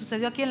niño que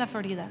sucedió aquí en la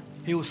Florida.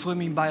 He was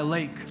swimming by a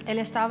lake, Él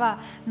estaba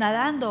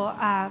nadando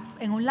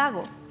en un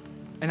lago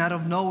and out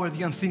of nowhere,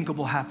 the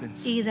unthinkable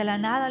happens. y de la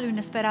nada lo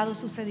inesperado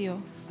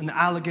sucedió. An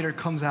alligator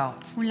comes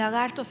out Un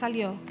lagarto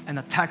salió and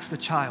attacks the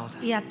child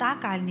y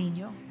ataca al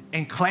niño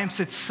and clamps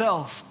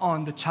itself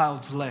on the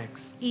child's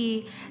legs,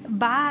 y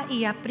va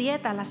y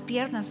aprieta las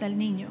piernas del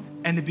niño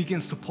and it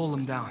begins to pull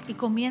him down. y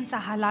comienza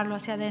a jalarlo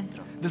hacia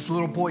adentro. This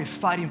little boy is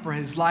fighting for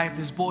his life.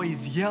 This boy is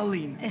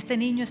yelling, Este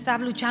niño está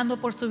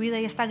luchando por su vida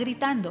y está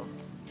gritando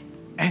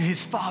and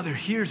his father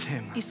hears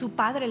him, y su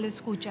padre lo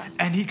escucha.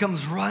 and he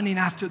comes running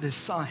after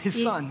his Y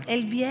son,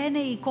 él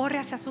viene y corre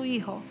hacia su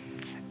hijo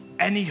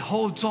and he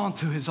holds on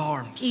to his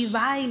arms. y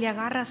va y le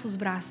agarra sus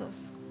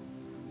brazos.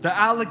 The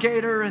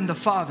alligator and the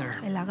father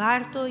El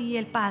lagarto y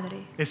el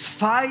padre is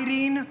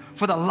fighting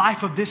for the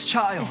life of this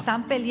child.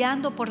 están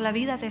peleando por la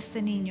vida de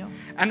este niño.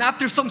 And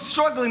after some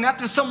struggling,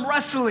 after some Y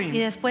wrestling,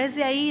 después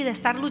de ahí, de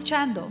estar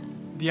luchando,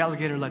 the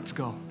alligator lets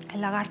go.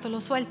 el lagarto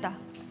lo suelta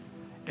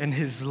And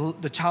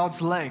the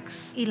child's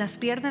legs y las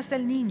piernas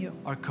del niño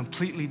are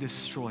completely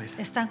destroyed.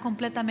 están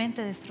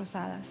completamente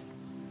destrozadas.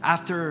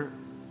 After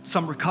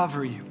some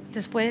recovery,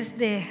 Después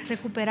de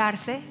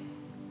recuperarse,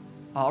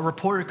 a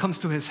reporter comes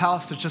to his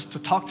house to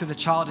talk to the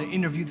child and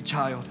interview the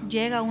child.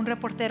 llega un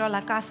reportero a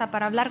la casa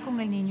para hablar con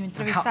el niño,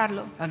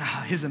 entrevistarlo, And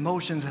his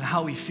emotions and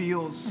how he de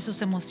feels.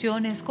 sus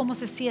emociones, cómo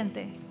se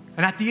siente.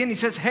 And at the end he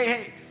says,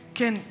 hey,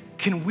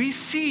 can we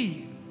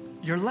see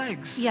your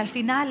legs? Y al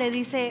final le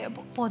dice,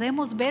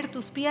 podemos ver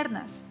tus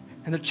piernas.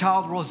 And the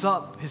child rolls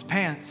up his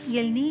pants, Y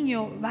el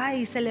niño va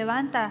y se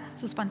levanta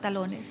sus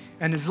pantalones.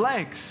 and his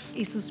legs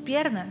Y sus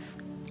piernas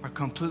are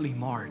completely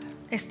marred,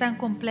 están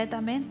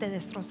completamente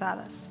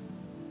destrozadas.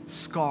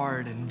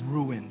 scarred and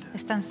ruined.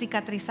 Están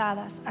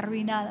cicatrizadas,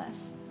 arruinadas.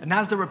 And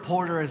as the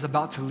reporter is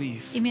about to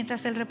leave, Y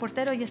mientras el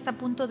reportero ya está a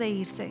punto de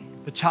irse,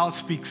 the child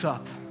speaks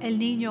up. el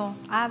niño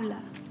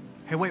habla.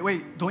 Hey,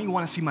 wait, don't you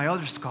want to see my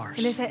other scars?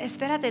 Y le dice,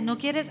 espérate,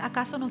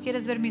 ¿acaso no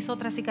quieres ver mis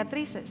otras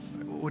cicatrices?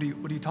 What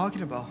are you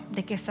talking about?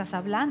 ¿De qué estás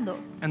hablando?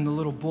 And the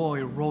little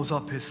boy rolls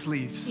up his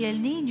sleeves. Y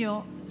el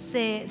niño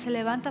se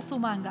levanta su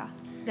manga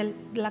de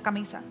la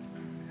camisa.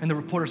 And the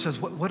reporter says,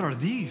 what are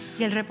these?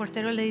 Y el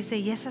reportero le dice,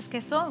 ¿y esas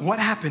qué son? What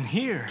happened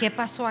here? ¿Qué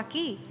pasó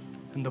aquí?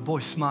 And the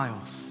boy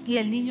smiles. Y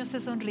el niño se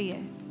sonríe.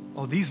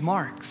 Oh, these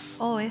marks,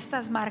 Oh,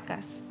 estas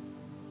marcas,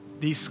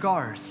 these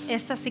scars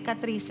estas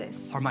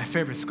cicatrices are my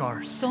favorite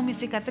scars. son mis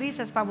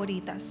cicatrices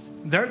favoritas.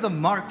 They're the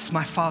marks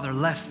my father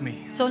left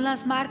me Son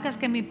las marcas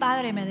que mi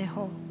padre me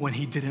dejó when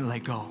he didn't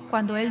let go.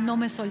 cuando él no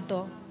me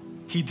soltó.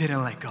 He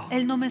didn't let go.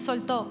 Él no me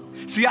soltó.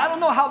 See, I don't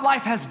know how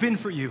life has been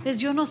for you. Pues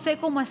yo no sé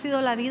cómo ha sido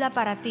la vida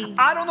para ti.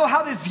 I don't know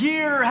how this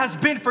year has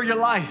been for your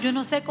life. Yo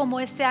no sé cómo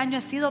este año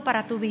ha sido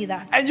para tu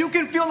vida. And you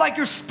can feel like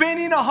you're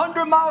spinning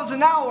 100 miles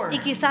an hour. Y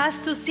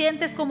quizás tú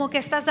sientes como que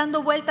estás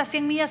dando vueltas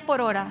 100 millas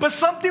por hora. But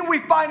something we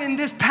find in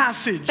this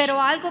passage Pero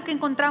algo que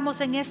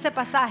encontramos en este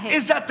pasaje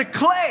is that the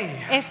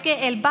clay es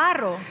que el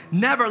barro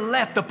never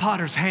left the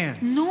potter's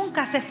hands.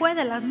 nunca se fue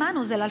de las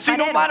manos del See,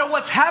 no alfarero. matter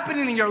what's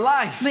happening in your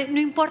life, No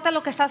importa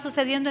lo que está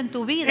sucediendo en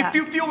tu vida. if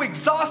you feel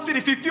exhausted,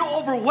 if you feel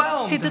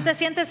overwhelmed, Si tú te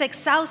sientes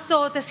exhausto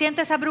o te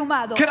sientes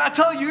abrumado, can I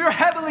tell you, your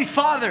heavenly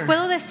Father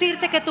puedo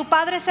decirte que tu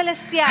Padre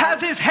Celestial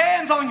has his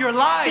hands on your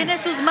life, tiene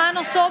sus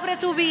manos sobre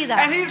tu vida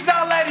and he's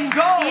not letting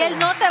go. y Él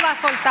no te va a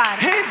soltar.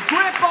 His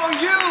grip on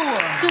you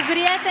Su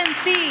grieta en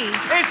ti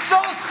is so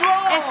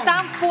strong. es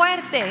tan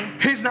fuerte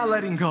He's not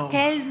letting go.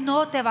 que Él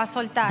no te va a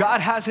soltar.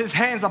 God has his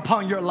hands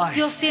upon your life.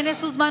 Dios tiene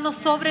sus manos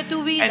sobre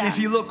tu vida. And if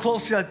you look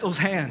closely at those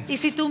hands, Y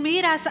si tú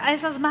miras a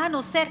esas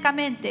manos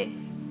cercamente,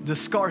 the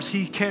scars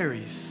he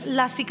carries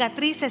las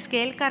cicatrices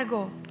que Él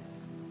cargó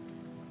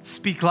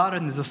speak louder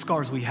than the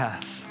scars we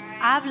have.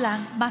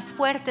 hablan más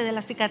fuerte de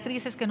las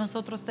cicatrices que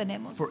nosotros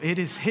tenemos. For it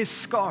is his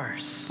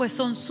scars Pues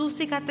son sus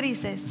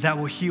cicatrices that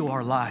will heal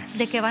our lives.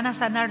 de que van a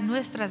sanar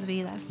nuestras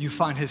vidas. You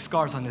find his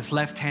scars on his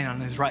left hand,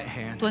 on his right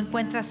hand. Tú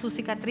encuentras sus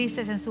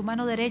cicatrices en su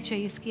mano derecha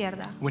y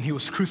izquierda. When he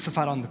was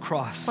crucified on the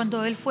cross,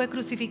 Cuando Él fue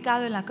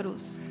crucificado en la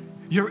cruz,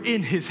 you're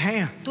in his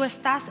hands. tú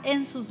estás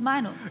en sus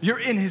manos.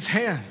 You're in his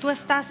hands. Tú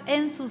estás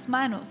en sus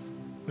manos.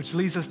 Which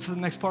leads us to the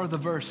next part of the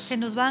verse. Que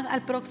nos van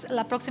a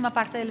la próxima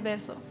parte del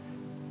verso.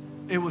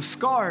 It was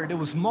scarred, it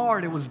was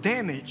marred, it was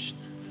damaged.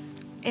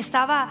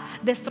 Estaba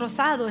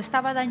destrozado,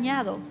 estaba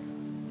dañado.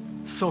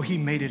 So he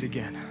made it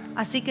again.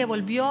 Así que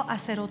volvió a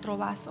hacer otro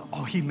vaso.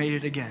 Oh, he made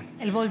it again.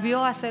 Él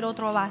volvió a hacer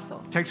otro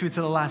vaso. Takes me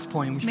to the last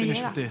point, and we Me finish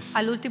llega with this.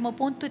 al último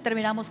punto y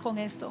terminamos con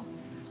esto.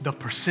 The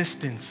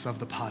persistence of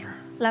the potter.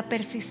 La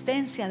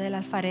persistencia del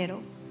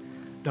alfarero.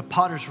 The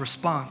potter's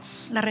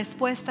response La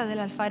respuesta del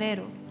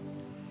alfarero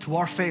to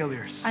our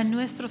failures, a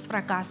nuestros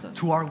fracasos,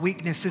 to our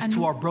weaknesses,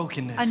 to our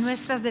brokenness, a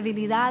nuestras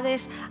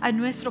debilidades, a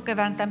nuestro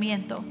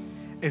quebrantamiento.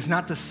 is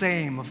not the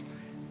same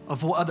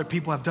of what other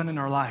people have done in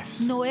our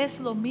lives. No es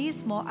lo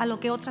mismo a lo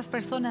que otras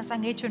personas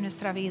han hecho en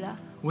nuestra vida.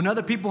 When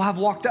other people have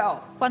walked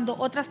out, Cuando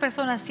otras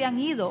personas se han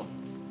ido,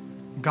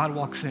 God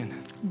walks in.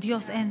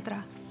 Dios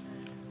entra.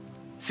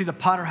 See, the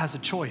potter has a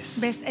choice.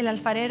 Ves, el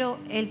alfarero,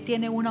 él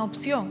tiene una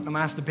opción. I'm going to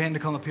ask the band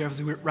to come up here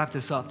as we wrap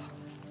this up.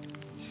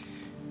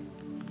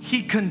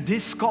 He can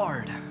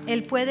discard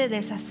Él puede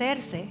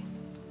deshacerse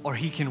or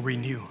he can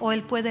renew. o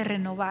él puede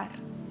renovar.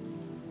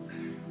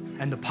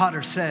 And the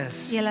potter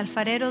says, Y el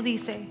alfarero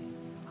dice,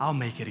 I'll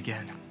make it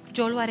again.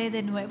 yo lo haré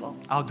de nuevo.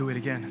 I'll do it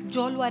again.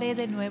 Yo lo haré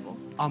de nuevo.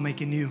 I'll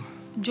make it new.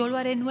 Yo lo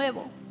haré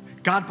nuevo.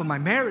 God, but my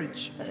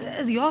marriage,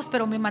 Dios,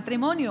 pero mi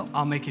matrimonio,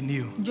 I'll make it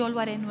new. yo lo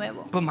haré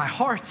nuevo. But my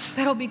heart,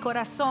 Pero mi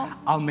corazón,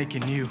 I'll make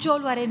it new. yo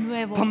lo haré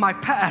nuevo. But my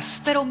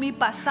past, Pero mi I'll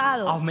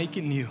pasado, make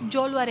it new.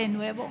 yo lo haré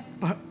nuevo.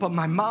 But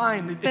my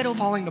mind, it's Pero-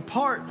 falling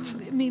apart.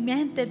 Mi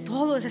mente,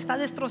 todo se está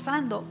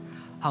destrozando.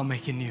 I'll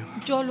make it new.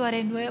 Yo lo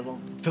haré nuevo.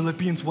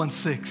 Philippians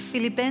 1:6.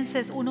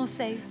 Filipenses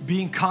 1:6.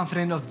 Being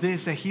confident of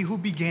this, that he who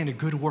began a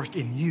good work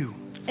in you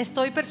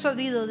Estoy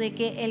persuadido de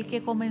que el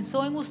que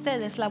comenzó en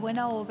ustedes la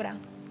buena obra,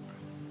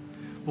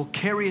 will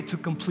carry it to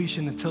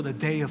completion until the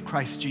day of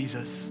Christ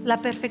Jesus. la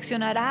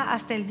perfeccionará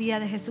hasta el día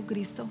de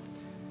Jesucristo.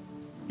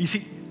 You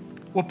see,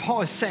 what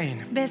Paul is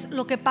saying, ¿Ves?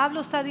 Lo que Pablo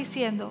está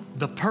diciendo,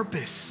 the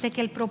purpose de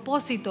que el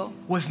propósito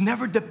was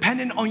never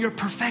dependent on your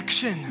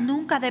perfection,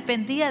 nunca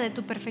dependía de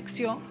tu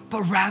perfección,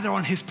 but rather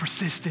on his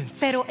persistence.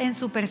 pero en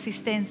su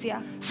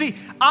persistencia. See,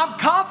 I'm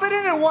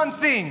confident in one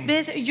thing.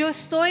 ¿Ves? Yo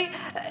estoy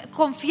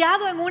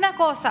confiado en una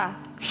cosa,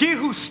 He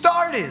who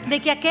started de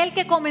que aquel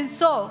que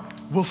comenzó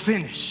will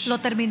finish. lo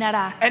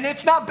terminará. And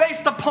it's not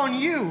based upon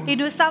you, Y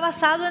no está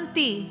basado en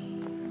ti,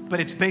 but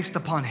it's based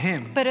upon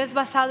him, pero es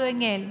basado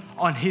en él,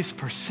 on his en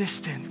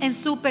persistence.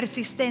 su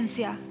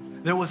persistencia.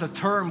 There was a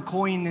term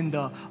coined in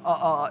the,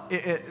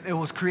 it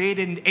was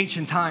created in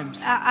ancient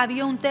times.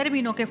 Había un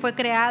término que fue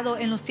creado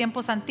en los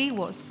tiempos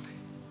antiguos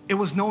It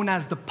was known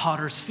as the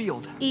potter's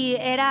field. y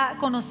era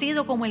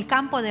conocido como el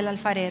campo del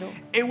alfarero.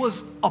 It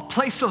was a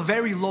place of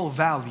very low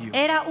value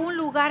Era un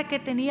lugar que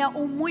tenía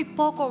un muy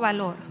poco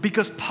valor,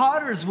 because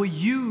potters will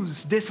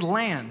use this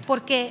land.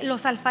 porque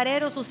los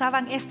alfareros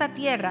usaban esta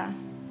tierra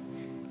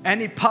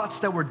Any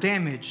pots that were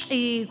damaged,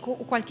 y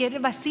cualquier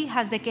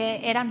vasijas de que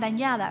eran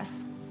dañadas,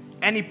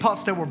 any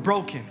pots that were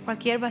broken,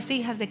 cualquier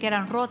vasijas de que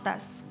eran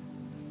rotas,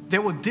 they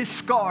would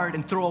discard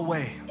and throw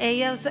away.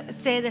 ellos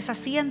se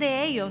deshacían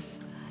de ellos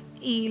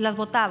y las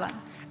botaban.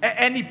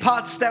 Any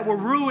pots that were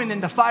ruined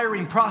in the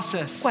firing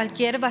process,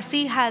 Cualquier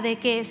vasija de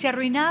que se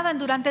arruinaban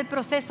durante el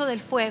proceso del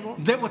fuego,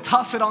 they would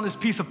toss it on this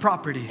piece of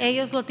property.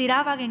 ellos lo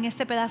tiraban en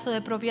este pedazo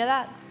de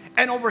propiedad.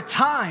 And over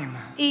time,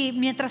 Y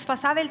mientras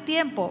pasaba el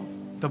tiempo,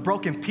 the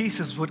broken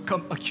pieces would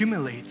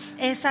accumulate.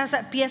 esas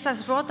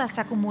piezas rotas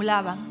se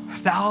acumulaban.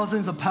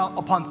 Thousands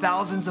upon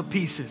thousands of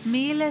pieces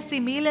Miles y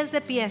miles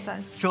de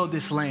piezas filled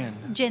this land.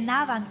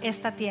 llenaban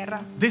esta tierra.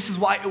 This is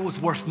why it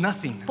was worth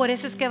nothing. Por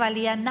eso es que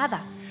valía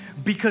nada.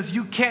 Because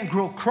you can't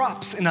grow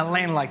crops in a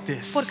land like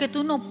this. Porque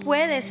tú no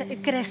puedes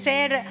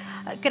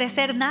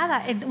crecer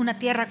nada en una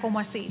tierra como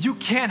así. You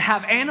can't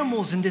have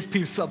animals in this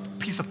piece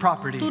of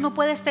property. Tú no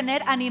puedes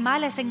tener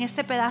animales en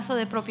este pedazo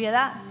de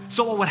propiedad.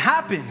 So what would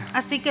happen?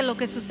 Así que lo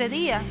que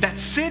sucedía That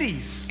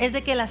cities es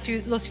de que las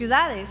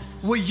ciudades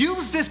will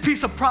use this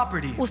piece of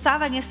property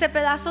usaban este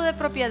pedazo de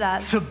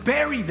propiedad to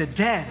bury the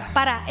dead.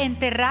 para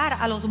enterrar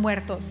a los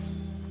muertos.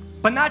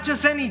 But not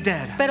just any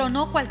dead. Pero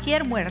no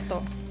cualquier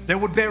muerto, They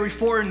would bury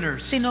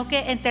foreigners, sino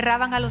que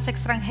enterraban a los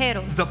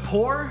extranjeros, the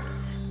poor,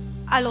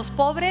 a los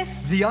pobres,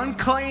 the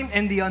unclaimed,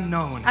 and the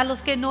unknown. a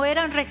los que no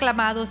eran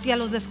reclamados y a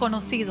los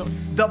desconocidos.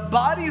 The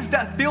bodies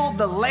that filled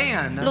the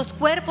land Los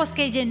cuerpos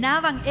que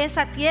llenaban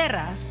esa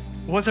tierra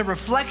was a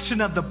reflection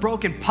of the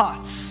broken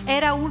pots,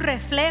 era un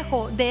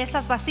reflejo de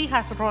esas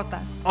vasijas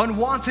rotas,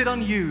 unwanted,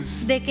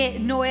 unused, de que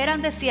no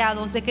eran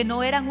deseados, de que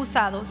no eran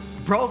usados,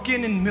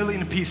 broken in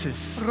million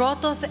pieces.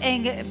 rotos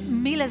en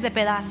miles de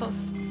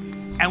pedazos.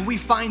 And we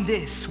find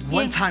this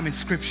one en- time in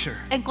Scripture.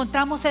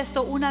 Encontramos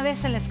esto una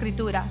vez en la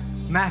Escritura,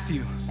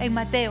 Matthew, en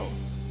Mateo,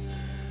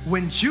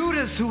 when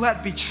Judas, who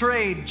had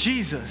betrayed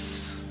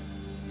Jesus,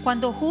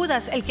 cuando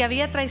Judas, el que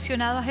había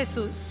traicionado a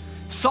Jesús,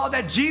 saw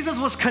that Jesus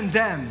was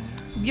condemned,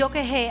 vio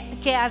que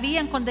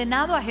habían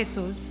condenado a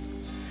Jesús,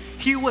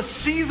 he was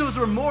seized with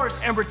remorse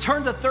and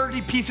returned the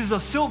 30 pieces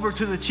of silver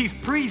to the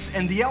chief priests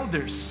and the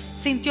elders.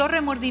 sintió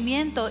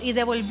remordimiento y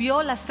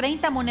devolvió las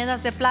 30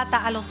 monedas de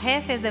plata a los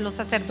jefes de los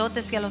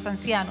sacerdotes y a los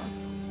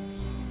ancianos.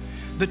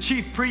 The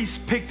chief priests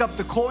picked up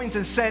the coins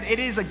and said, "It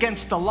is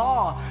against the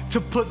law to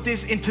put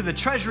this into the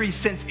treasury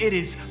since it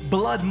is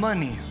blood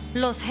money."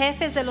 Los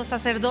jefes de los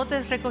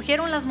sacerdotes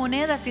recogieron las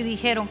monedas y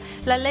dijeron,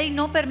 la ley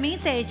no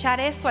permite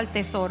echar esto al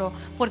tesoro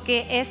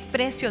porque es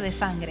precio de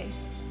sangre.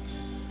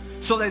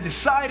 So they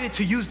decided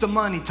to use the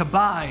money to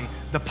buy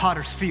the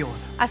potter's field.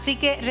 Así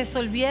que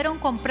resolvieron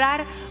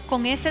comprar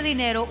con ese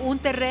dinero un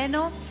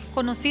terreno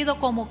conocido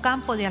como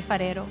campo de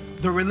alfarero.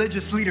 The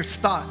religious leaders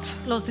thought,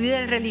 Los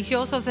líderes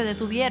religiosos se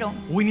detuvieron.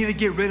 we need to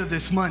get rid of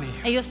this money.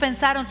 Ellos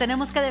pensaron,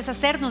 tenemos que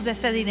deshacernos de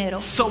este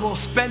dinero. So we'll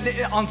spend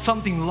it on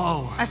something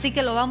low. Así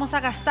que lo vamos a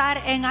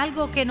gastar en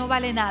algo que no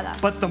vale nada.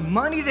 But the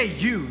money they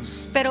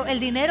used Pero el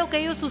dinero que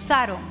ellos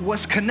usaron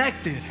was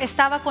connected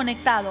estaba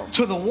conectado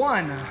to the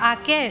one a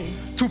aquel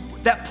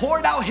that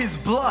poured out his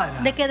blood,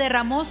 de que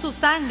derramó su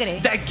sangre,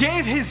 that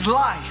gave his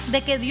life de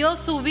que dio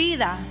su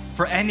vida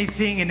for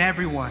anything and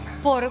everyone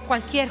por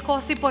cualquier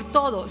cosa y por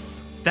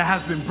todos, that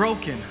has been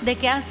broken, de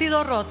que han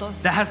sido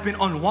rotos, that has been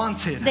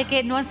unwanted, de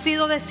que no han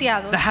sido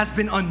deseados, that has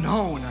been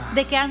unknown,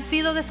 de que han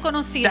sido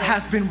desconocidos, that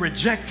has been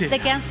rejected. de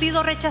que han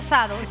sido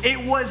rechazados.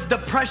 It was the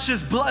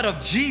precious blood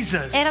of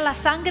Jesus Era la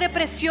sangre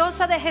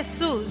preciosa de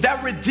Jesús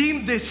that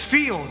redeemed this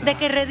field. de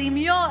que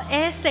redimió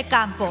este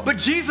campo. But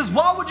Jesus,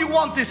 why would you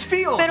want this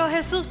field? Pero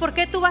Jesús, ¿por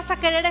qué tú vas a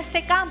querer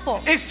este campo?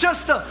 It's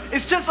just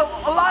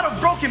a lot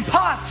of broken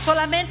pots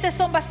Solamente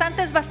son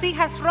bastantes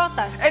vasijas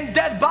rotas and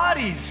dead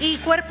bodies. y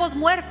cuerpos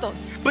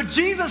muertos. But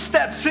Jesus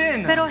steps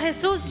in Pero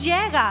Jesús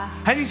llega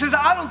and he says,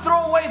 I don't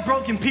throw away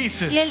broken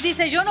pieces. y Él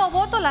dice, yo no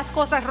boto las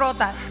cosas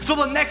rotas. So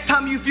the next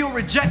time you feel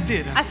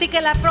rejected, Así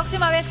que la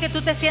próxima vez que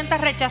tú te sientas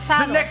the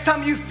rechazado, next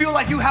time you feel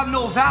like you have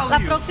no la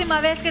value,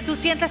 próxima vez que tú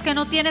sientas que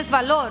no tienes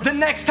valor, the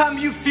next time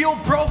you feel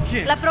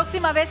broken, la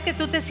próxima vez que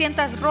tú te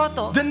sientas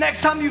roto, the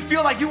next time you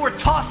feel like you were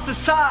tossed la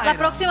aside,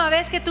 próxima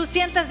vez que tú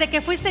sientas de que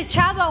fuiste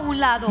echado a un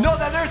lado, know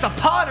that there's a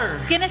potter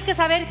tienes que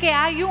saber que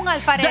hay un that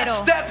alfarero,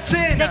 steps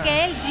in de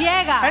que Él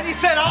llega and he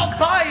said, I'll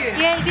buy y it.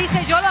 Él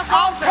dice, yo lo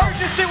I'll compro.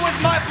 purchase it with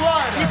my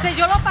blood. Dice,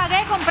 yo lo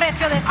pagué con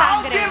precio de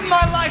I'll sangre. give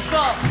my life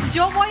up.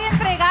 Yo voy a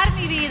entregar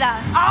mi vida.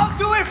 I'll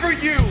do it for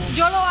you.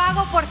 Yo lo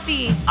hago por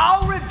ti.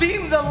 I'll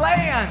redeem the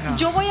land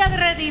Yo voy a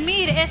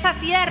redimir esa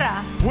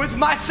tierra with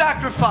my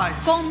sacrifice.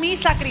 con mi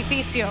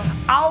sacrificio.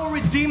 I'll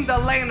redeem the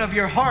land of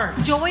your heart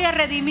Yo voy a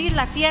redimir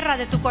la tierra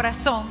de tu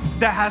corazón,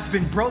 that has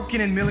been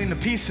broken in millions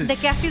of pieces. de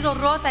que ha sido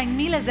rota en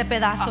miles de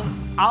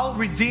pedazos. I'll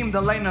redeem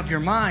the land of your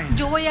mind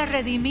Yo voy a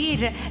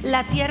redimir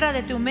la tierra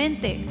de tu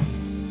mente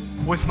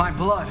with my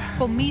blood.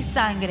 con mi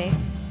sangre.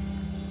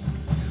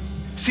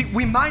 See,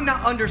 we might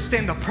not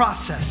understand the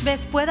process,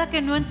 Ves, pueda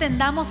que no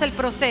entendamos el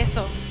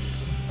proceso,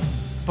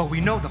 but we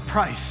know the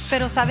price.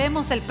 pero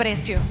sabemos el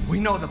precio. We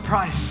know the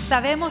price.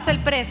 Sabemos el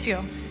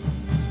precio.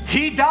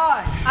 He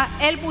died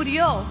Él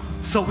murió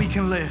so we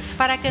can live.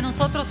 para que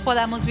nosotros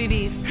podamos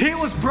vivir. He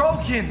was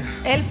broken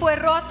Él fue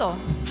roto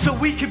so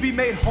we can be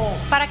made whole.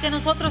 para que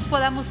nosotros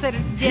podamos ser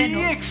He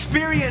llenos.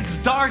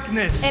 experienced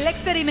darkness Él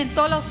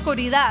experimentó la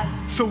oscuridad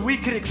so we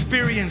could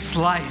experience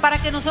light. para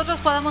que nosotros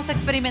podamos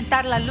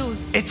experimentar la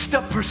luz. It's the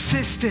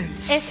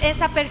persistence. Es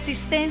esa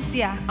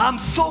persistencia. I'm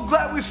so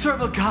glad we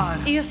serve a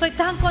God Y yo estoy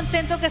tan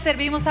contento que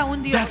servimos a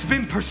un Dios that's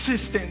been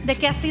persistent, de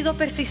que ha sido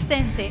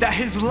persistente, that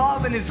His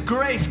love and His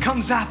grace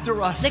comes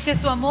after us. de que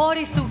su amor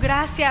y su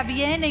gracia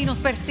viene y nos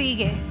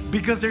persigue.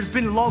 Because there's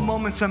been low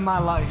moments in my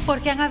life.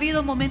 Porque han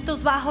habido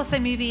momentos bajos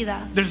en mi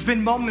vida. There's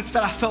been moments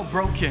that I felt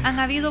broken. Han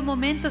habido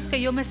momentos que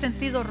yo me he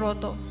sentido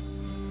roto.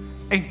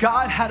 And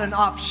God had an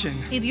option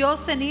Y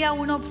Dios tenía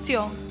una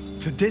opción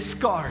to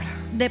discard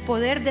de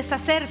poder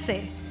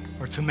deshacerse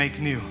or to make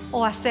new.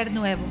 o hacer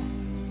nuevo.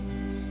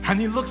 And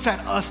He looks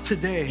at us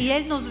today. Y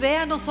Él nos ve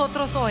a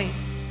nosotros hoy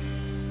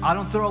I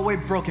don't throw away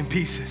broken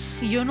pieces.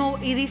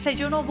 y dice,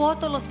 yo no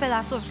boto los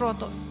pedazos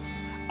rotos.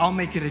 I'll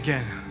make it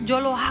again. Yo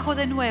lo hago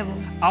de nuevo.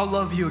 I'll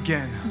love you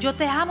again. Yo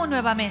te amo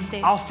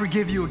nuevamente. I'll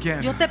forgive you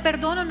again. Yo te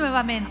perdono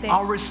nuevamente.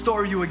 I'll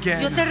restore you Yo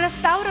again. te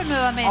restauro I'll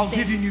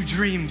give nuevamente. you new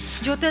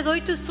dreams. Yo te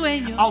doy tus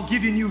sueños. I'll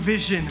give you new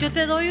vision. Yo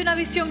te doy una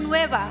visión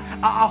nueva.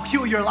 I'll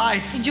heal your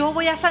life. Yo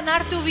voy a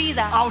sanar tu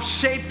vida. I'll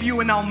shape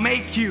you and I'll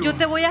make you. Yo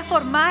te voy a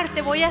formar,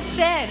 te voy a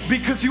hacer.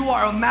 Because you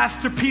are a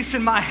masterpiece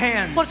in my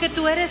hands. Porque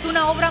tú eres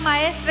una obra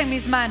maestra en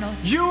mis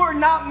manos. You are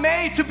not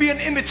made to be an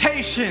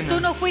imitation. Tú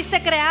no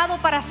fuiste creado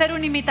para hacer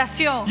una imitación.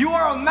 You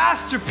are a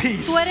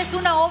masterpiece Tú eres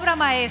una obra in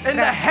the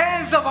maestra.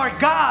 hands of our Y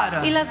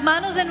God. las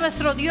manos de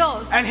nuestro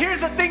Dios. And here's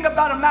the thing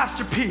about a Y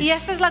masterpiece.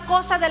 esta es la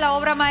cosa de la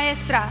obra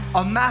maestra.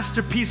 A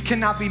masterpiece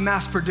cannot be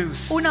mass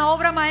produced. Una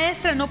obra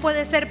maestra no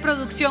puede ser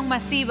producción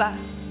masiva.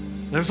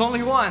 There's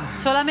only one.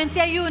 Solamente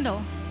hay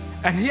uno.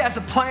 And He has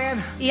a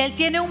plan Y Él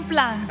tiene un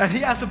plan. and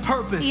He has a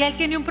purpose. Y Él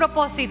tiene un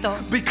propósito.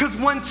 Because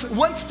once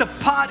the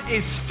pot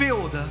is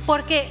filled,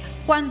 Porque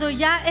cuando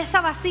ya esa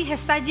vasija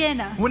está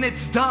llena, when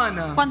it's done,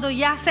 cuando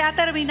ya se ha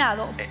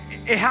terminado,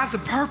 it has a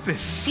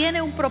purpose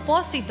tiene un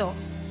propósito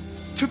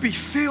to be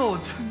filled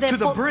to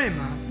the brim.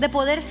 de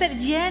poder ser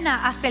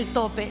llena hasta el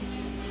tope.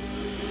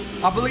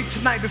 I believe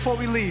tonight before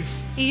we leave,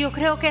 Y yo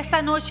creo que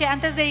esta noche,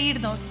 antes de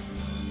irnos,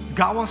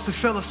 God wants to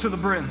fill us to the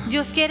brim.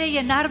 Dios quiere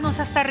llenarnos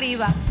hasta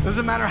arriba.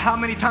 Doesn't matter how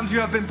many times you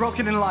have been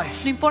broken in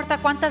life. No importa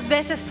cuántas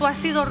veces tú has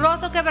sido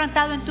roto,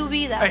 quebrantado en tu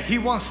vida. He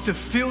wants to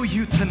fill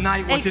you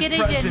tonight Él with His quiere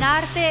presence.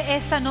 llenarte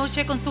esta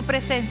noche con su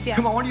presencia.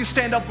 Come on, why don't you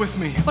stand up with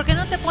me? ¿Por qué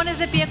no te pones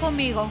de pie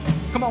conmigo?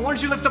 Come on, why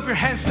don't you lift up your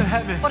hands to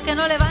heaven? ¿Por qué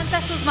no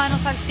levantas tus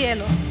manos al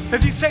cielo?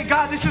 If you say,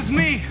 God, this is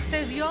me.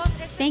 Dios,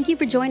 Thank you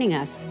for joining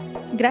us.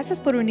 Gracias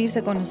por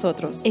unirse con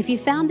nosotros. If you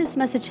found this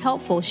message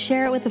helpful,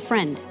 share it with a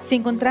friend. Si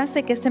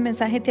encontraste que este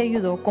mensaje te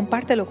ayudó,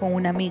 compártelo con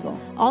un amigo.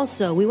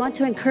 Also, we want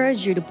to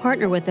encourage you to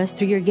partner with us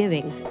through your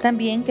giving.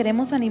 También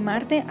queremos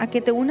animarte a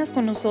que te unas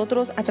con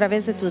nosotros a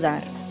través de tu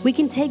dar. We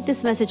can take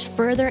this message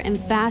further and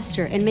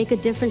faster and make a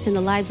difference in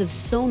the lives of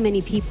so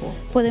many people.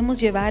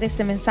 Podemos llevar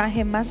este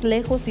mensaje más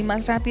lejos y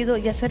más rápido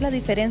y hacer la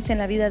diferencia en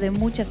la vida de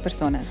muchas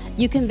personas.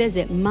 You can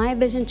visit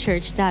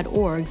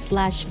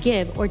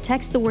myvisionchurch.org/give or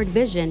text the word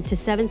vision to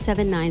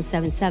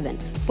 77977.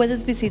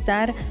 Puedes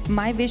visitar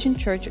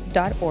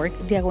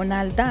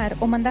myvisionchurch.org/dar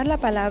o mandar la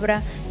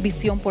palabra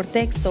visión por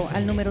texto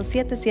al número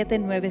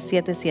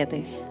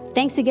 77977.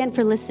 Thanks again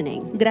for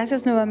listening.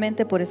 Gracias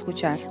nuevamente por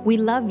escuchar. We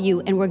love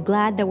you and we're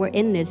glad that we're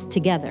in this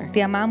together.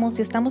 Te amamos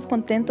y estamos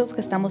contentos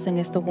que estamos en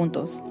esto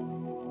juntos.